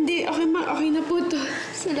 Hindi, okay ma. Okay na po to.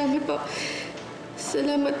 Salamat po.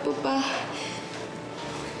 Salamat po pa.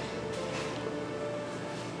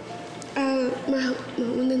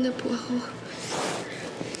 Mauna na po ako.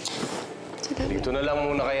 Salamat. Dito na lang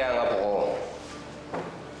muna kaya ang apo ko.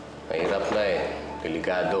 Mahirap na eh.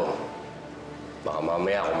 Delikado. Baka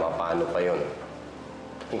mamaya kung mapaano pa yun.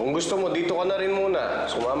 Kung gusto mo, dito ka na rin muna.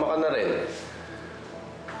 Sumama ka na rin.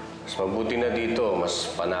 Mas mabuti na dito.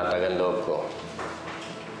 Mas panatag ang loob ko.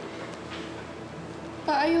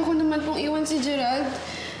 Ayoko naman pong iwan si Gerald.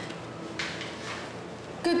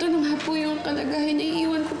 Ganito na nga po yung kalagayan niya.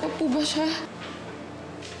 Iiwan ko pa po ba siya?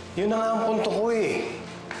 Yun na nga ang punto ko eh.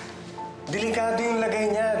 Delikado yung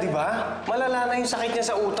lagay niya, di ba? Malala na yung sakit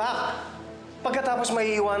niya sa utak. Pagkatapos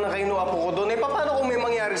maiiwanan kayo ng apo ko doon, paano kung may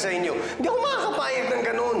mangyari sa inyo? Hindi ako makakapayag ng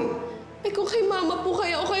ganun. Kung kay mama po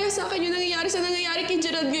kaya o kaya sa akin yung nangyayari kay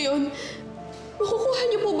Gerald ngayon, makukuha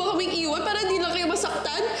niyo po ba kaming iwan para di lang kayo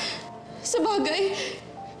masaktan? Sa bagay,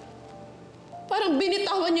 parang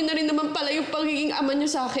binitawan niyo na rin naman pala yung pagiging ama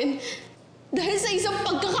niyo sa akin. Dahil sa isang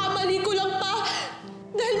pagkakamali ko lang pa.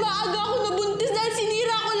 Dahil maaga ako nabuntis dahil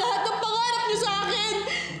sinira ko lahat ng pangarap niyo sa akin.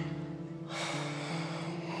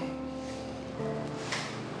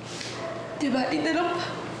 Diba, na lang pa.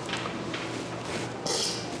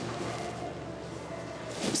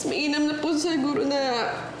 Mas mainam na po siguro na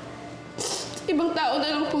ibang tao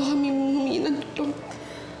na lang po kami humingi ng tulong.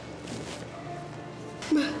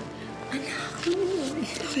 Ma. Anak.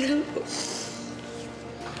 Okay lang po.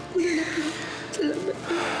 Wala na po. Salamat po.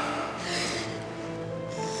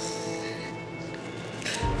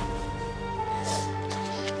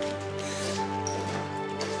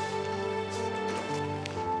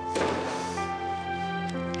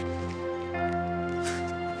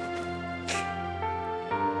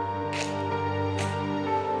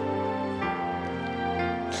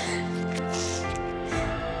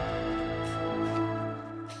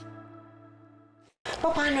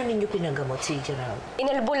 Paano ninyo pinagamot si Gerald?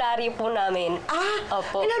 Inalbularyo po namin.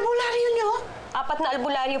 Opo. Inalbularyo nyo? 4 na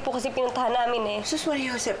albularyo po kasi pinuntahan namin eh. Sus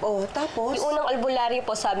Maria Josep, tapos? Yung unang albularyo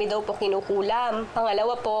po, sabi daw po kinukulam.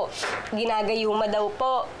 Pangalawa po, ginagayuma daw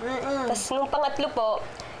po. Tapos nung pangatlo po,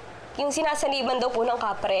 yung sinasaniban daw po ng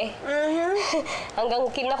kapre. Hanggang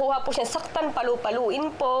kinakuha po siya, saktan,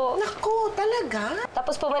 palu-paluin po. Naku, talaga?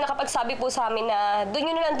 Tapos po may nakapagsabi po sa amin na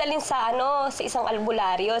doon yun na lang dalhin sa sa isang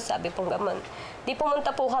albularyo, sabi po gamon. Di pumunta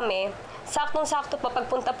po kami. Saktong-sakto pa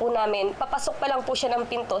pagpunta po namin, papasok pa lang po siya ng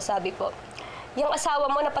pinto, sabi po. Yung asawa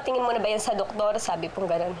mo, napatingin mo na ba yan sa doktor? Sabi pong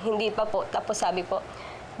ganon. Hindi pa po. Tapos sabi po,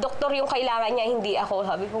 doktor yung kailangan niya, hindi ako.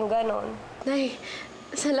 Sabi pong ganon. Nay,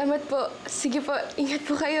 salamat po. Sige po, ingat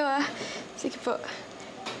po kayo Sige po.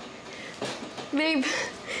 Babe,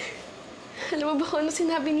 alam mo ba kung ano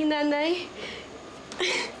sinabi ni nanay?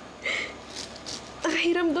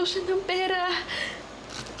 Nakahiram daw siya ng pera.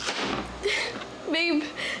 Babe,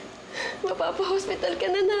 mapapa-hospital ka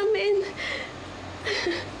na namin.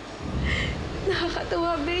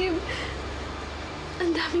 Nakakatawa, babe.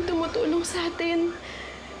 Ang daming tumutulong sa atin.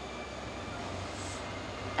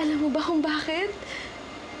 Alam mo ba kung bakit?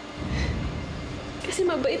 Kasi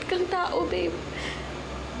mabait kang tao, babe.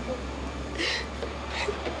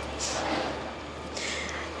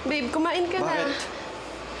 Babe, kumain ka na. Bakit?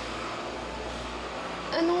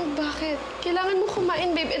 Anong bakit? Kailangan mo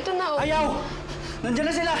kumain, babe. Ito na, Ayaw! Nandiyan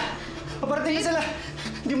na sila! Paparating na sila!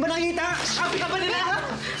 Di ba nakita? Api ka pa nila, ha?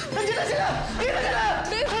 Nandiyan na sila! Nandiyan na sila!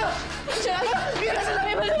 Babe! Nandiyan na sila!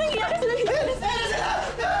 Babe, ano nangyari sila? Nandiyan na sila!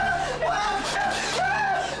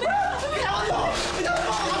 Bitawan mo! Bitawan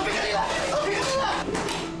mo! Api ka nila! Api ka nila!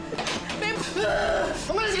 Babe!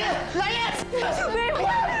 Umalis ka! Layas! Babe!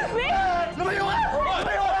 Babe! Lumayo ka!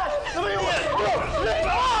 Lumayo ka! Lumayo ka!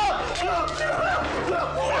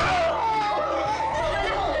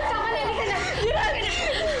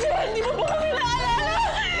 Gerald, di mo ba kami naalala?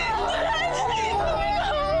 Gerald!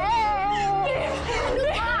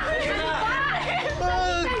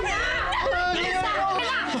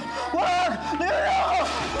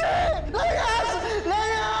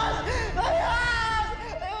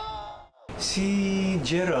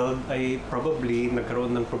 Gerald ay probably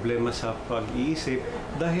nagkaroon ng problema sa pag-iisip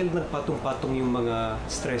dahil nagpatong-patong yung mga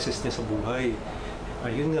stresses niya sa buhay.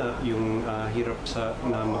 Ayun nga, yung hirap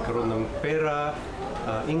na magkaroon ng pera,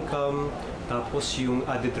 income, tapos yung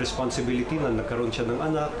added responsibility na nagkaroon siya ng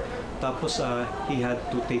anak, tapos he had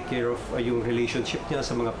to take care of yung relationship niya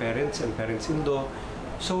sa mga parents and parents-in-law.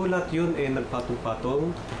 So lahat yun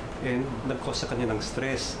nagpatong-patong and nag-cause sa kanya ng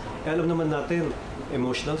stress. Alam naman natin,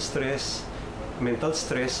 emotional stress, mental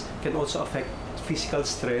stress can also affect physical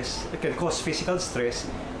stress, can cause physical stress,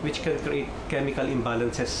 which can create chemical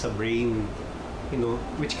imbalances sa brain,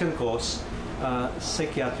 which can cause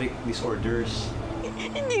psychiatric disorders.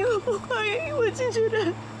 Hindi ko po kaya iwan si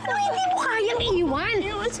Gerald. Ano hindi mo kayang iwan?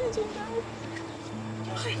 Iwan si Gerald.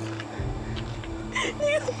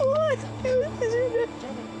 Hindi ko po kaya iwan si Gerald.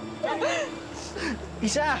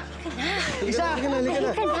 Isa! Isa! Halika na.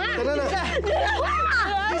 Tara na!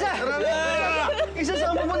 Isa! Tara na! Isa,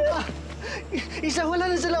 saan pumunta? Isa, wala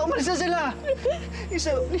na sila. Umalis na sila.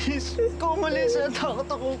 Isa, please. Kung umalis, takot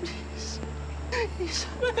ako, please. Isa.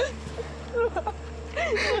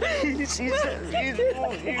 Please, Isa.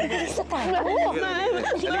 Sa tayo.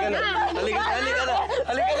 Halika na. Hindi.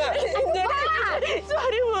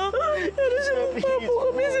 Sorry, Ma. Pero sumpa po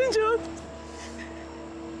kami sa Diyos.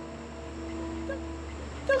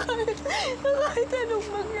 Na kahit anong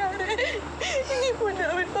mangyari, hindi po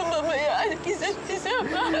namin pamamayaan isa't isa.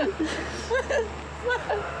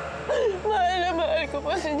 Mahal na mahal ko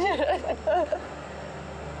po si Gerald.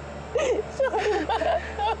 Sorry,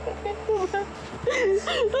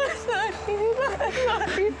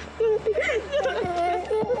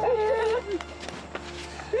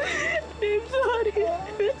 Babe, sorry.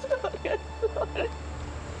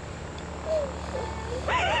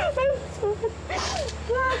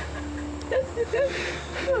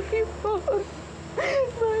 Sorry po.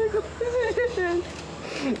 Mahal ko po si Gerald.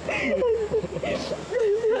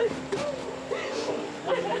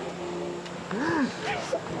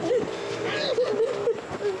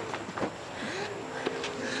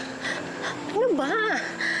 Ano ba?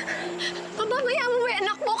 Pababayaan mo ba yung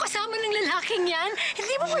anak mo kasama ng lalaking yan?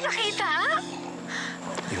 Hindi mo ba nakita?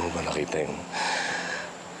 Hindi mo ba nakita yung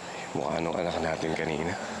mukha ng anak natin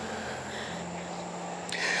kanina?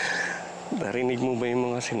 Narinig mo ba yung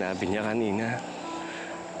mga sinabi niya kanina?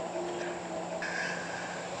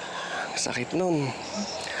 Sakit nun.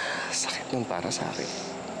 Sakit nun para sa akin.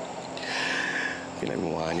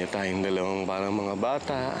 Pinagmukha niya tayong dalawang parang mga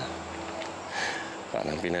bata.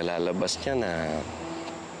 Parang pinalalabas niya na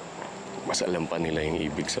mas alam pa nila yung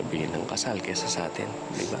ibig sabihin ng kasal kaysa sa atin,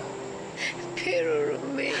 di ba? Pero,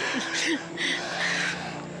 Romel...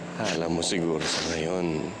 Alam mo siguro sa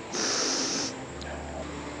ngayon,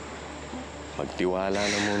 magtiwala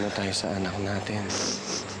na muna tayo sa anak natin.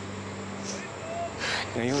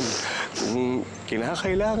 Ngayon, kung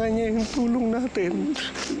kinakailangan niya yung tulong natin,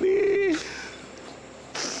 hindi.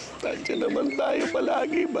 Nandiyan naman tayo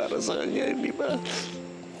palagi para sa kanya, di ba?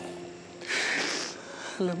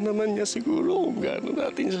 Alam naman niya siguro kung gaano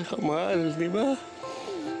natin siya kamahal, di ba?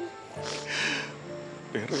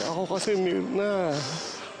 Pero ako kasi, Mirna,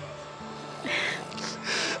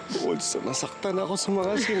 bukod sa nasaktan ako sa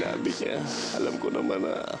mga sinabi niya, alam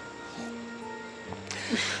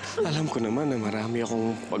ko naman na marami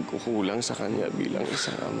akong pagkukulang sa kanya bilang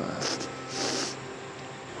isang ama.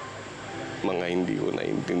 Mga hindi ko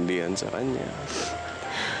naintindihan sa kanya.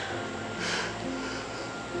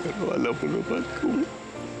 Pero alam mo naman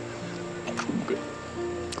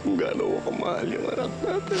kung gaano ko kamahal yung anak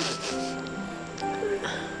natin.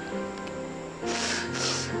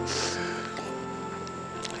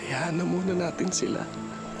 Hayaan na muna natin sila.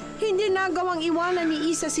 Hindi nagawang iwanan ni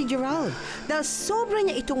Issa si Gerald dahil sobra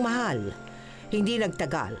niya itong mahal. Hindi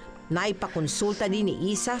nagtagal, naipakonsulta din ni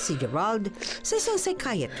Issa si Gerald sa isang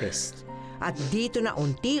psychiatrist. At dito na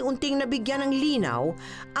unti-unting nabigyan ng linaw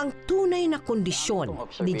ang tunay na kondisyon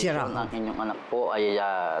ni Gerald. Ang inyong anak po ay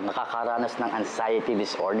nakakaranas ng anxiety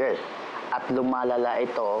disorder at lumalala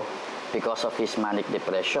ito because of his manic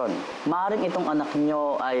depression. Maaaring itong anak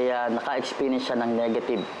nyo ay naka-experience siya ng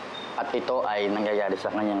negative at ito ay nangyayari sa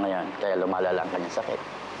kanya ngayon kaya lumalala ang kanyang sakit.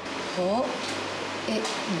 Po?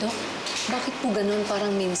 Dok, bakit po ganun?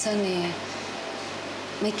 Parang minsan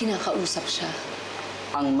may kinakausap siya.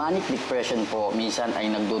 Ang manic depression po minsan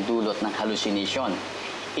ay nagdudulot ng hallucination.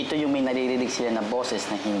 Ito yung may naririnig sila na boses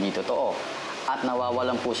na hindi totoo. At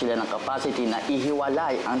nawawalan po sila ng capacity na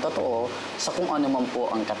ihiwalay ang totoo sa kung ano man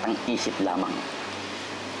po ang katang-isip lamang.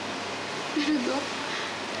 Pero, Dok,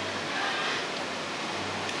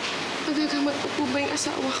 magagamot po ba yung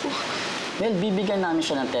asawa ko? Well, bibigyan namin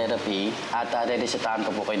siya ng therapy at re-resetahan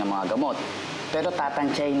ko po kayo ng mga gamot. Pero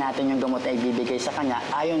tatansyahin natin yung gamot na ibibigay sa kanya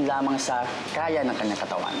ayon lamang sa kaya ng kanyang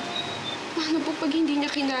katawan. Paano po pag hindi niya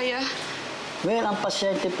kinaya? Well, ang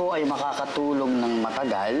pasyente po ay makakatulong ng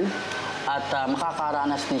matagal at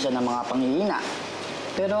makakaranas din siya ng mga panghihina.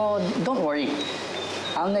 Pero don't worry.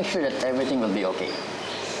 I'll make sure that everything will be okay.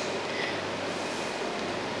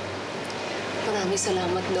 Maraming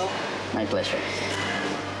salamat, Doc. My pleasure.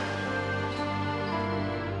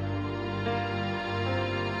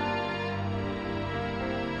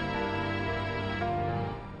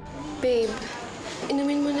 Babe,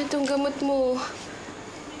 inumin mo na itong gamot mo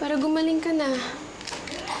para gumaling ka na.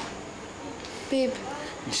 Babe.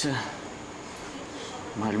 Isa,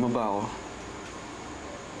 mahal mo ba ako?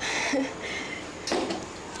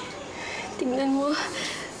 Tingnan mo,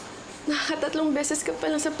 nakakatatlong beses ka pa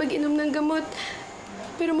lang sa pag-inom ng gamot.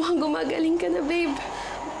 Pero mukhang gumagaling ka na, babe.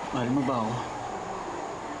 Mahal mo ba ako?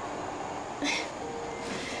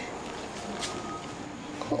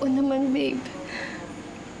 Oo naman, babe.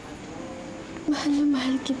 Mahal na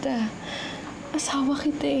mahal kita. Asawa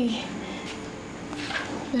kita eh.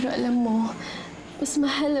 Pero alam mo, mas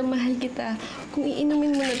mahal na mahal kita kung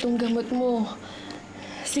iinumin mo na tong gamot mo.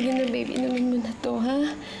 Sige na, babe. Inumin mo na to,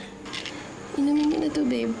 ha? Inumin mo na to,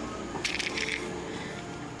 babe.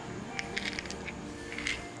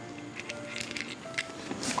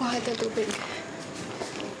 Kuha ka tubig.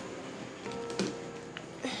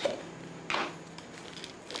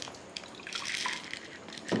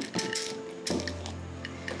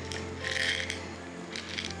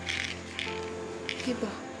 Diba?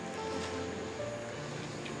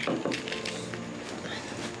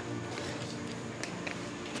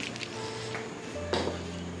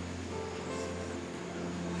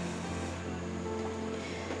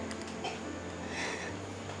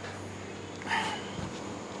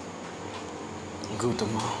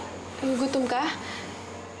 Gutom mo. Gutom ka?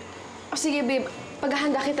 O sige, babe.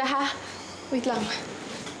 Paghahanda kita, ha? Wait lang.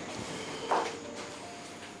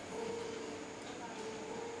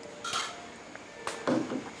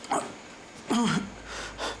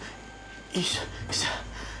 Isa.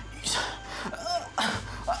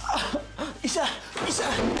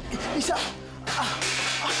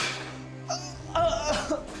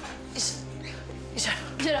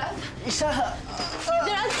 Gerald? Isa.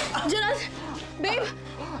 Gerald! Babe!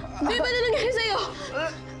 Babe, ano nangyari sa'yo?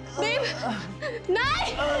 Babe! Nay!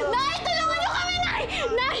 Nay! Tulungan niyo kami, Nay!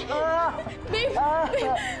 Nay! Babe!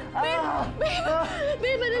 Babe!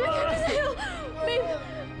 Babe, ano nangyari sa'yo? Babe!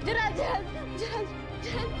 Gerald! Babe!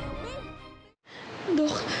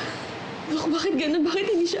 Dok, bakit gano'n? Bakit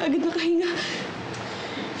hindi siya agad nakahinga?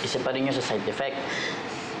 Isa pa rin yun sa side effect.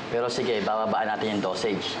 Pero sige, bababaan natin yung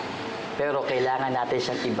dosage. Pero kailangan natin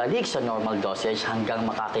siyang ibalik sa normal dosage hanggang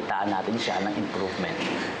makakitaan natin siya ng improvement.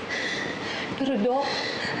 Pero Doc,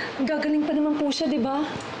 gagaling pa naman po siya, di ba?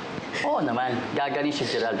 Oo naman, gagaling si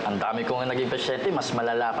Gerald. Ang dami kong naging pasyente, mas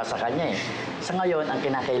malala pa sa kanya eh. Sa ngayon, ang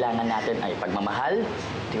kinakailangan natin ay pagmamahal,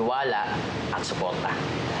 tiwala, at suporta.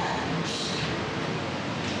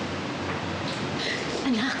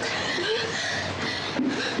 Anak!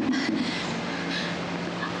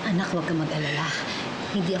 Anak, huwag kang mag-alala.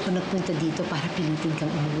 Hindi ako nagpunta dito para pilitin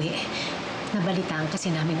kang umuwi. Nabalitaan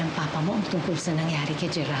kasi namin ng papa mo ang tungkol sa nangyari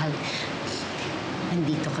kay Gerald.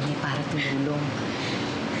 Nandito kami para tumulong.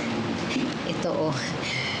 Ito,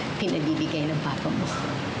 pinabibigay ng papa mo.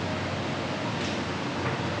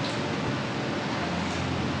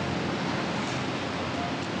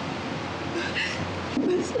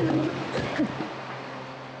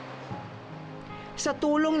 Sa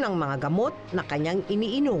tulong ng mga gamot na kanyang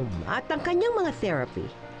iniinom at ang kanyang mga therapy,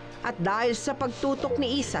 at dahil sa pagtutok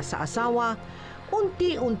ni Issa sa asawa,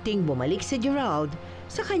 unti-unting bumalik si Gerald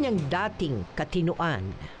sa kanyang dating katinuan.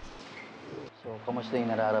 So, kamusta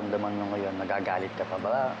yung nararamdaman mo ngayon? Nagagalit ka pa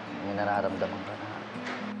ba? May nararamdaman ka na?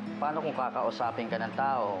 Paano kung kakausapin ka ng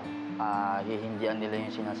tao, hihindihan nila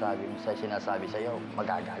yung sinasabi sa'yo?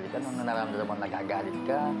 Magagalit ka? Nung nararamdaman nagagalit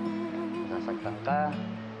ka? Nasasaktan ka?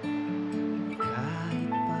 Kahit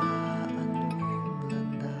pa anong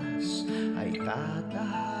landas ay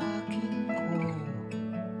tatahakin ko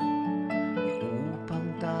upang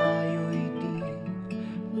tayo'y di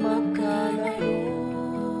magkalayo.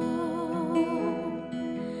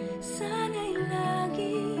 Sana'y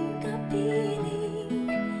laging kapiling,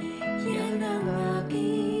 yan ang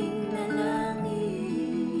aking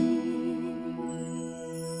dalangin.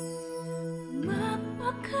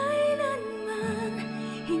 Magpakailanman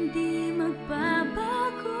hindi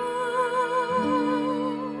magbabago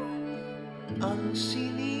Ang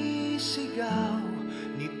sinisigaw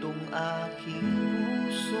nitong aking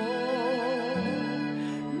puso,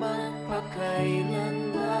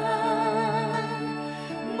 magpakailanman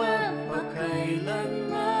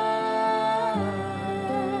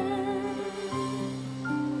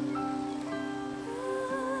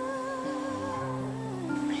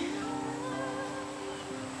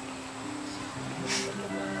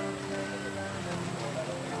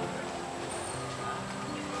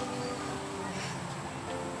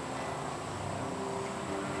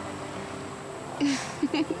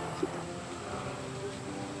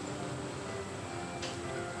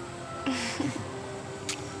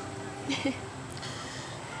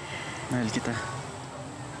Mahal kita.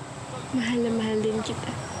 Mahal na mahal din kita.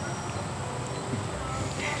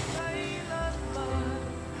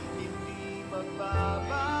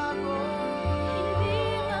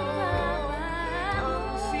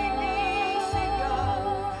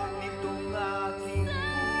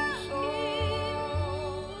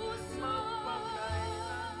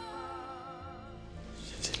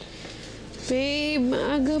 Babe,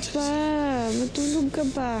 maaga pa. Matulog ka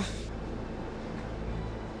ba?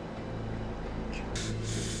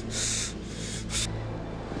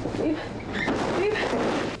 Babe? Babe?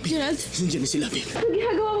 Gerald? Nandiyan na sila, babe. Ano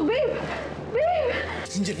ginagawa mo, babe? Babe!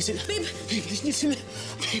 Nandiyan na sila. Babe! Babe, nandiyan sila.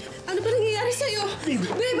 Babe! Ano ba nangyayari sa'yo? Babe!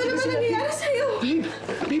 Babe, ano ba nangyayari sa'yo? Babe!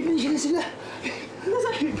 Babe, nandiyan na sila.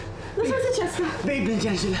 Nasaan si Cheska? Babe,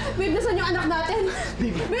 nandiyan na sila. Babe, nasaan yung anak natin?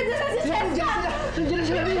 Babe! Babe, nasaan si Cheska? Nandiyan na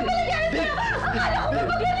sila, babe! Ano ba nangyayari sa'yo? Akala ko ba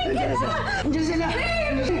magaling kita? Nandiyan sila!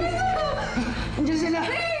 Nandiyan sila!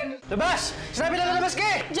 Labas! Sinabi na labas ka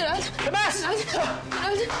eh! Gerald! Labas!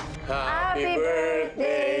 Gerald! Happy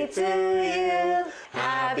birthday to you.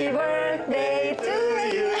 Happy birthday to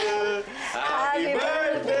you. Happy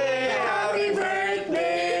birthday, happy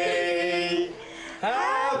birthday.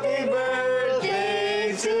 Happy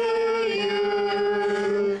birthday to you.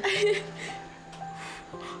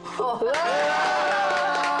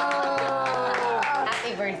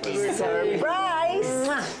 Happy birthday. Surprise!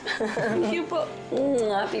 Thank you po.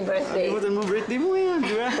 Happy birthday. Kalimutan mo birthday mo yan,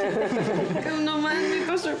 di ba? Ikaw naman, may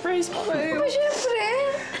pa-surprise pa kayo. Oh, syempre.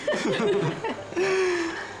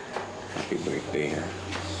 Happy birthday, ha?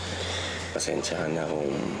 Pasensya ka na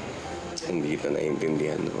kung hindi kita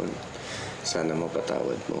naiintindihan noon. Sana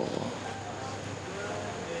mapatawad mo ako.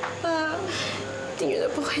 Hindi niyo na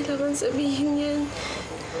po kailangan sabihin yan.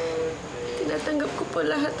 Tinatanggap ko po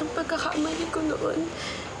lahat ng pagkakamali ko noon.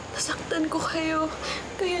 Nasaktan ko kayo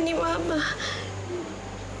ni Mama.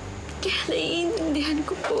 Kaya naiintindihan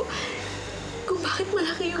ko po kung bakit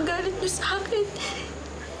malaki yung galit niyo sa akin.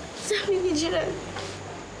 Sabi ni Gerald,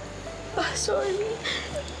 sorry.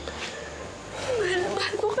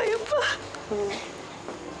 Mahal ko kayo pa.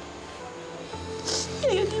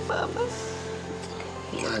 Kayo ni Mama.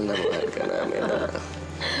 Mahal na mahal ka namin, anak.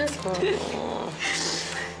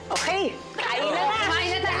 Okay, kain na na!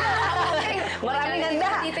 Kain na tayo! Maraming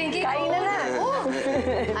ganda! Kain na na!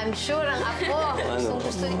 I'm sure ang apo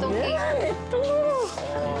gusto nitong cake. Ito!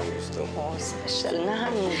 Gusto mo? Special na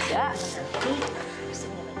handa.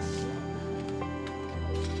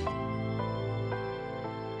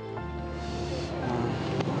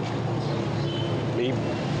 Babe.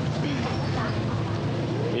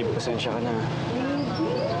 Babe, pasensya ka na.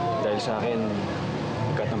 Dahil sa akin,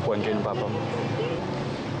 nagkatampuan kayo ng papa mo.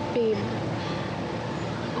 Babe,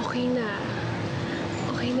 okay na.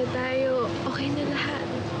 Okay na tayo. Okay na lahat.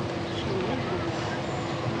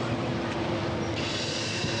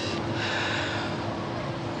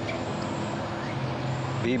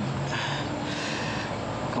 Babe,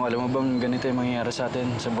 kung alam mo bang ganito yung mangyayari sa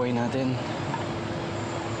atin, sa buhay natin,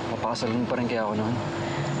 mapakasalan mo pa rin kaya ako noon.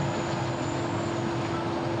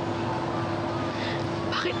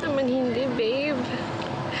 Bakit naman hindi, babe?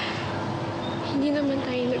 Hindi naman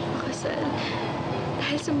tayo nagpakasal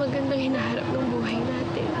dahil sa magandang hinaharap ng buhay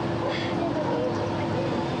natin.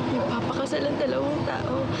 Nagpapakasal ang dalawang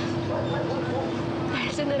tao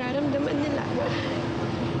dahil sa nararamdaman nila.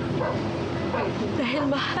 Dahil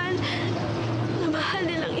mahal na mahal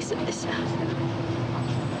nilang isa't isa.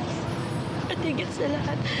 At higit sa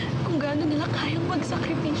lahat, kung gaano nila kayang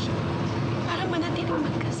magsakripisyo para manatiling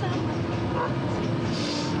magkasama.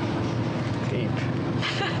 Babe,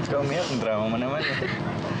 ikaw umiyak, ang drama mo naman eh.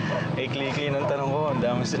 Ikli-ikli ng tanong ko, ang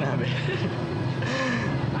dami sinabi.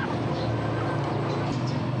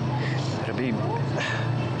 Pero babe,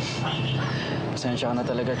 pasensya ka na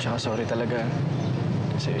talaga, tsaka sorry talaga.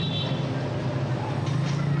 Kasi,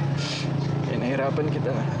 kaya nahirapan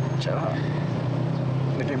kita, tsaka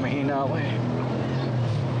naging mahina ako eh.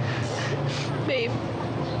 Babe,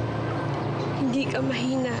 hindi ka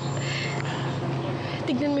mahina.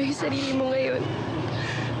 Tignan mo yung sarili mo ngayon.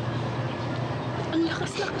 Ang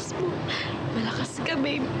lakas-lakas mo. Malakas ka,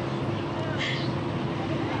 babe.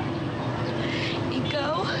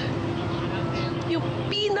 Ikaw, yung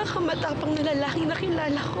pinakamatapang na lalaking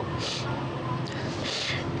nakilala ko.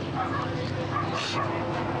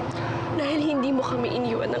 Dahil hindi mo kami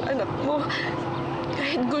iniwan ng anak mo,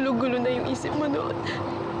 kahit gulo-gulo na yung isip mo noon.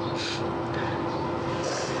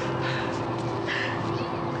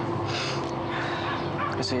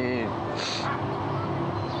 Kasi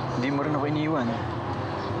Hindi mo rin ako iniwan.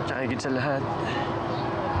 Tsaka higit sa lahat,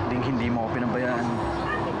 hindi mo ako pinabayaan.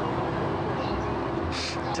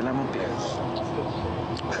 Salamat, Pia.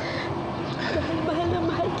 Mahal na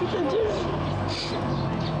mahal kita, Gerald.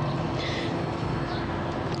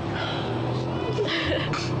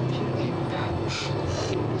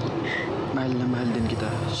 Mahal na mahal din kita,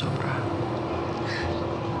 sobra.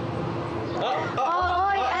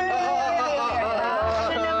 Oy, ano?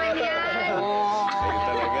 Ano naman yan?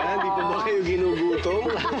 Talaga, hindi po ba kayo ginugutom?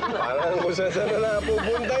 Parang kung saan na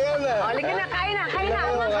napupunta yan ah. Halika na, kain na. Kain na.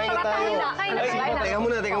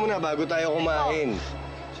 Teka muna, bago tayo kumain.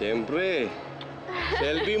 Siyempre,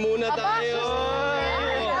 selfie muna tayo.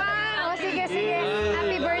 Oh, sige.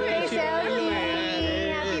 Happy birthday,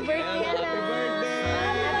 selfie. Happy birthday,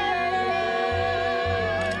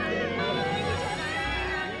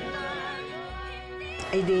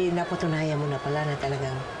 Ay di, napatunayan mo na pala na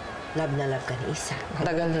talagang love na love ka ni Issa.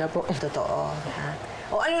 Tagal na po. Totoo. Ha?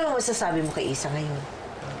 O ano naman masasabi mo kay Issa ngayon?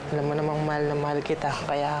 Alam mo namang mahal na mahal kita,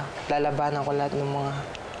 kaya lalabanan ko lahat ng mga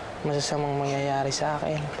masasamang mangyayari sa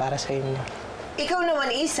akin para sa inyo. Ikaw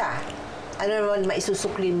naman, Issa. Ano naman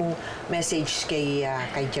maisusukli mong message kay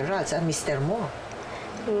Gerald, sa mister mo?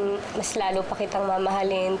 Mas lalo pa kitang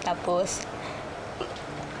mamahalin, tapos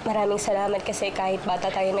maraming salamat kasi kahit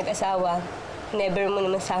bata tayo nag-asawa, never mo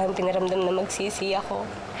naman sa akin pinaramdam na magsisi ako.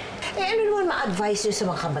 Ano naman ma-advise niyo sa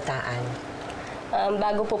mga kabataan?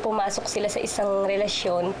 Bago po pumasok sila sa isang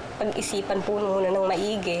relasyon, pag-isipan po muna ng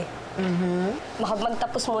maigi.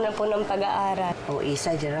 Magtapos muna po ng pag-aaral.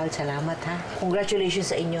 Issa, Gerald, salamat ha.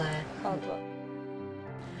 Congratulations sa inyo ha. Opo.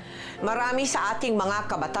 Marami sa ating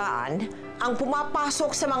mga kabataan ang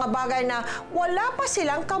pumapasok sa mga bagay na wala pa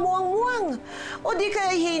silang kamuang-muang o di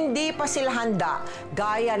kaya hindi pa sila handa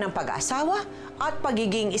gaya ng pag-asawa at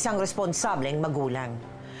pagiging isang responsableng magulang.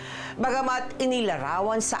 Bagamat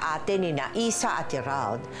inilarawan sa atin ni Issa at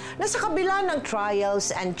Gerald na sa kabila ng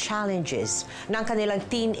trials and challenges ng kanilang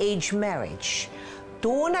teenage marriage,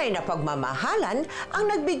 tunay na pagmamahalan ang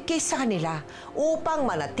nagbigay sa kanila upang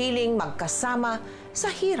manatiling magkasama sa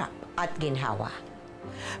hirap at ginhawa.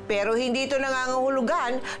 Pero hindi ito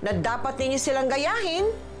nangangahulugan na dapat ninyo silang gayahin.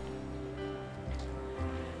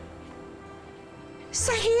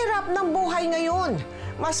 Sa hirap ng buhay ngayon,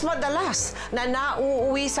 mas madalas na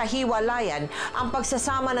nauuwi sa hiwalayan ang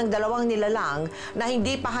pagsasama ng dalawang nilalang na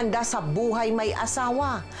hindi pa handa sa buhay may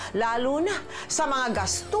asawa, lalo na sa mga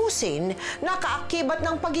gastusin na kaakibat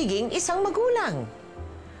ng pagiging isang magulang.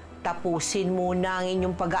 Tapusin muna ang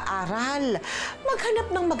inyong pag-aaral, maghanap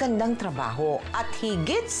ng magandang trabaho at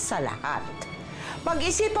higit sa lahat,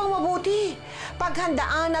 pag-isipang mabuti,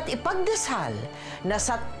 paghandaan at ipagdasal na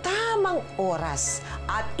sa tamang oras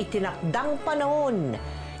at itinakdang panahon,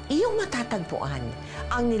 iyong matatagpuan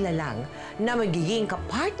ang nilalang na magiging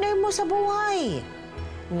kapartner mo sa buhay.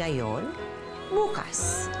 Ngayon,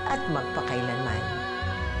 bukas at magpakailanman.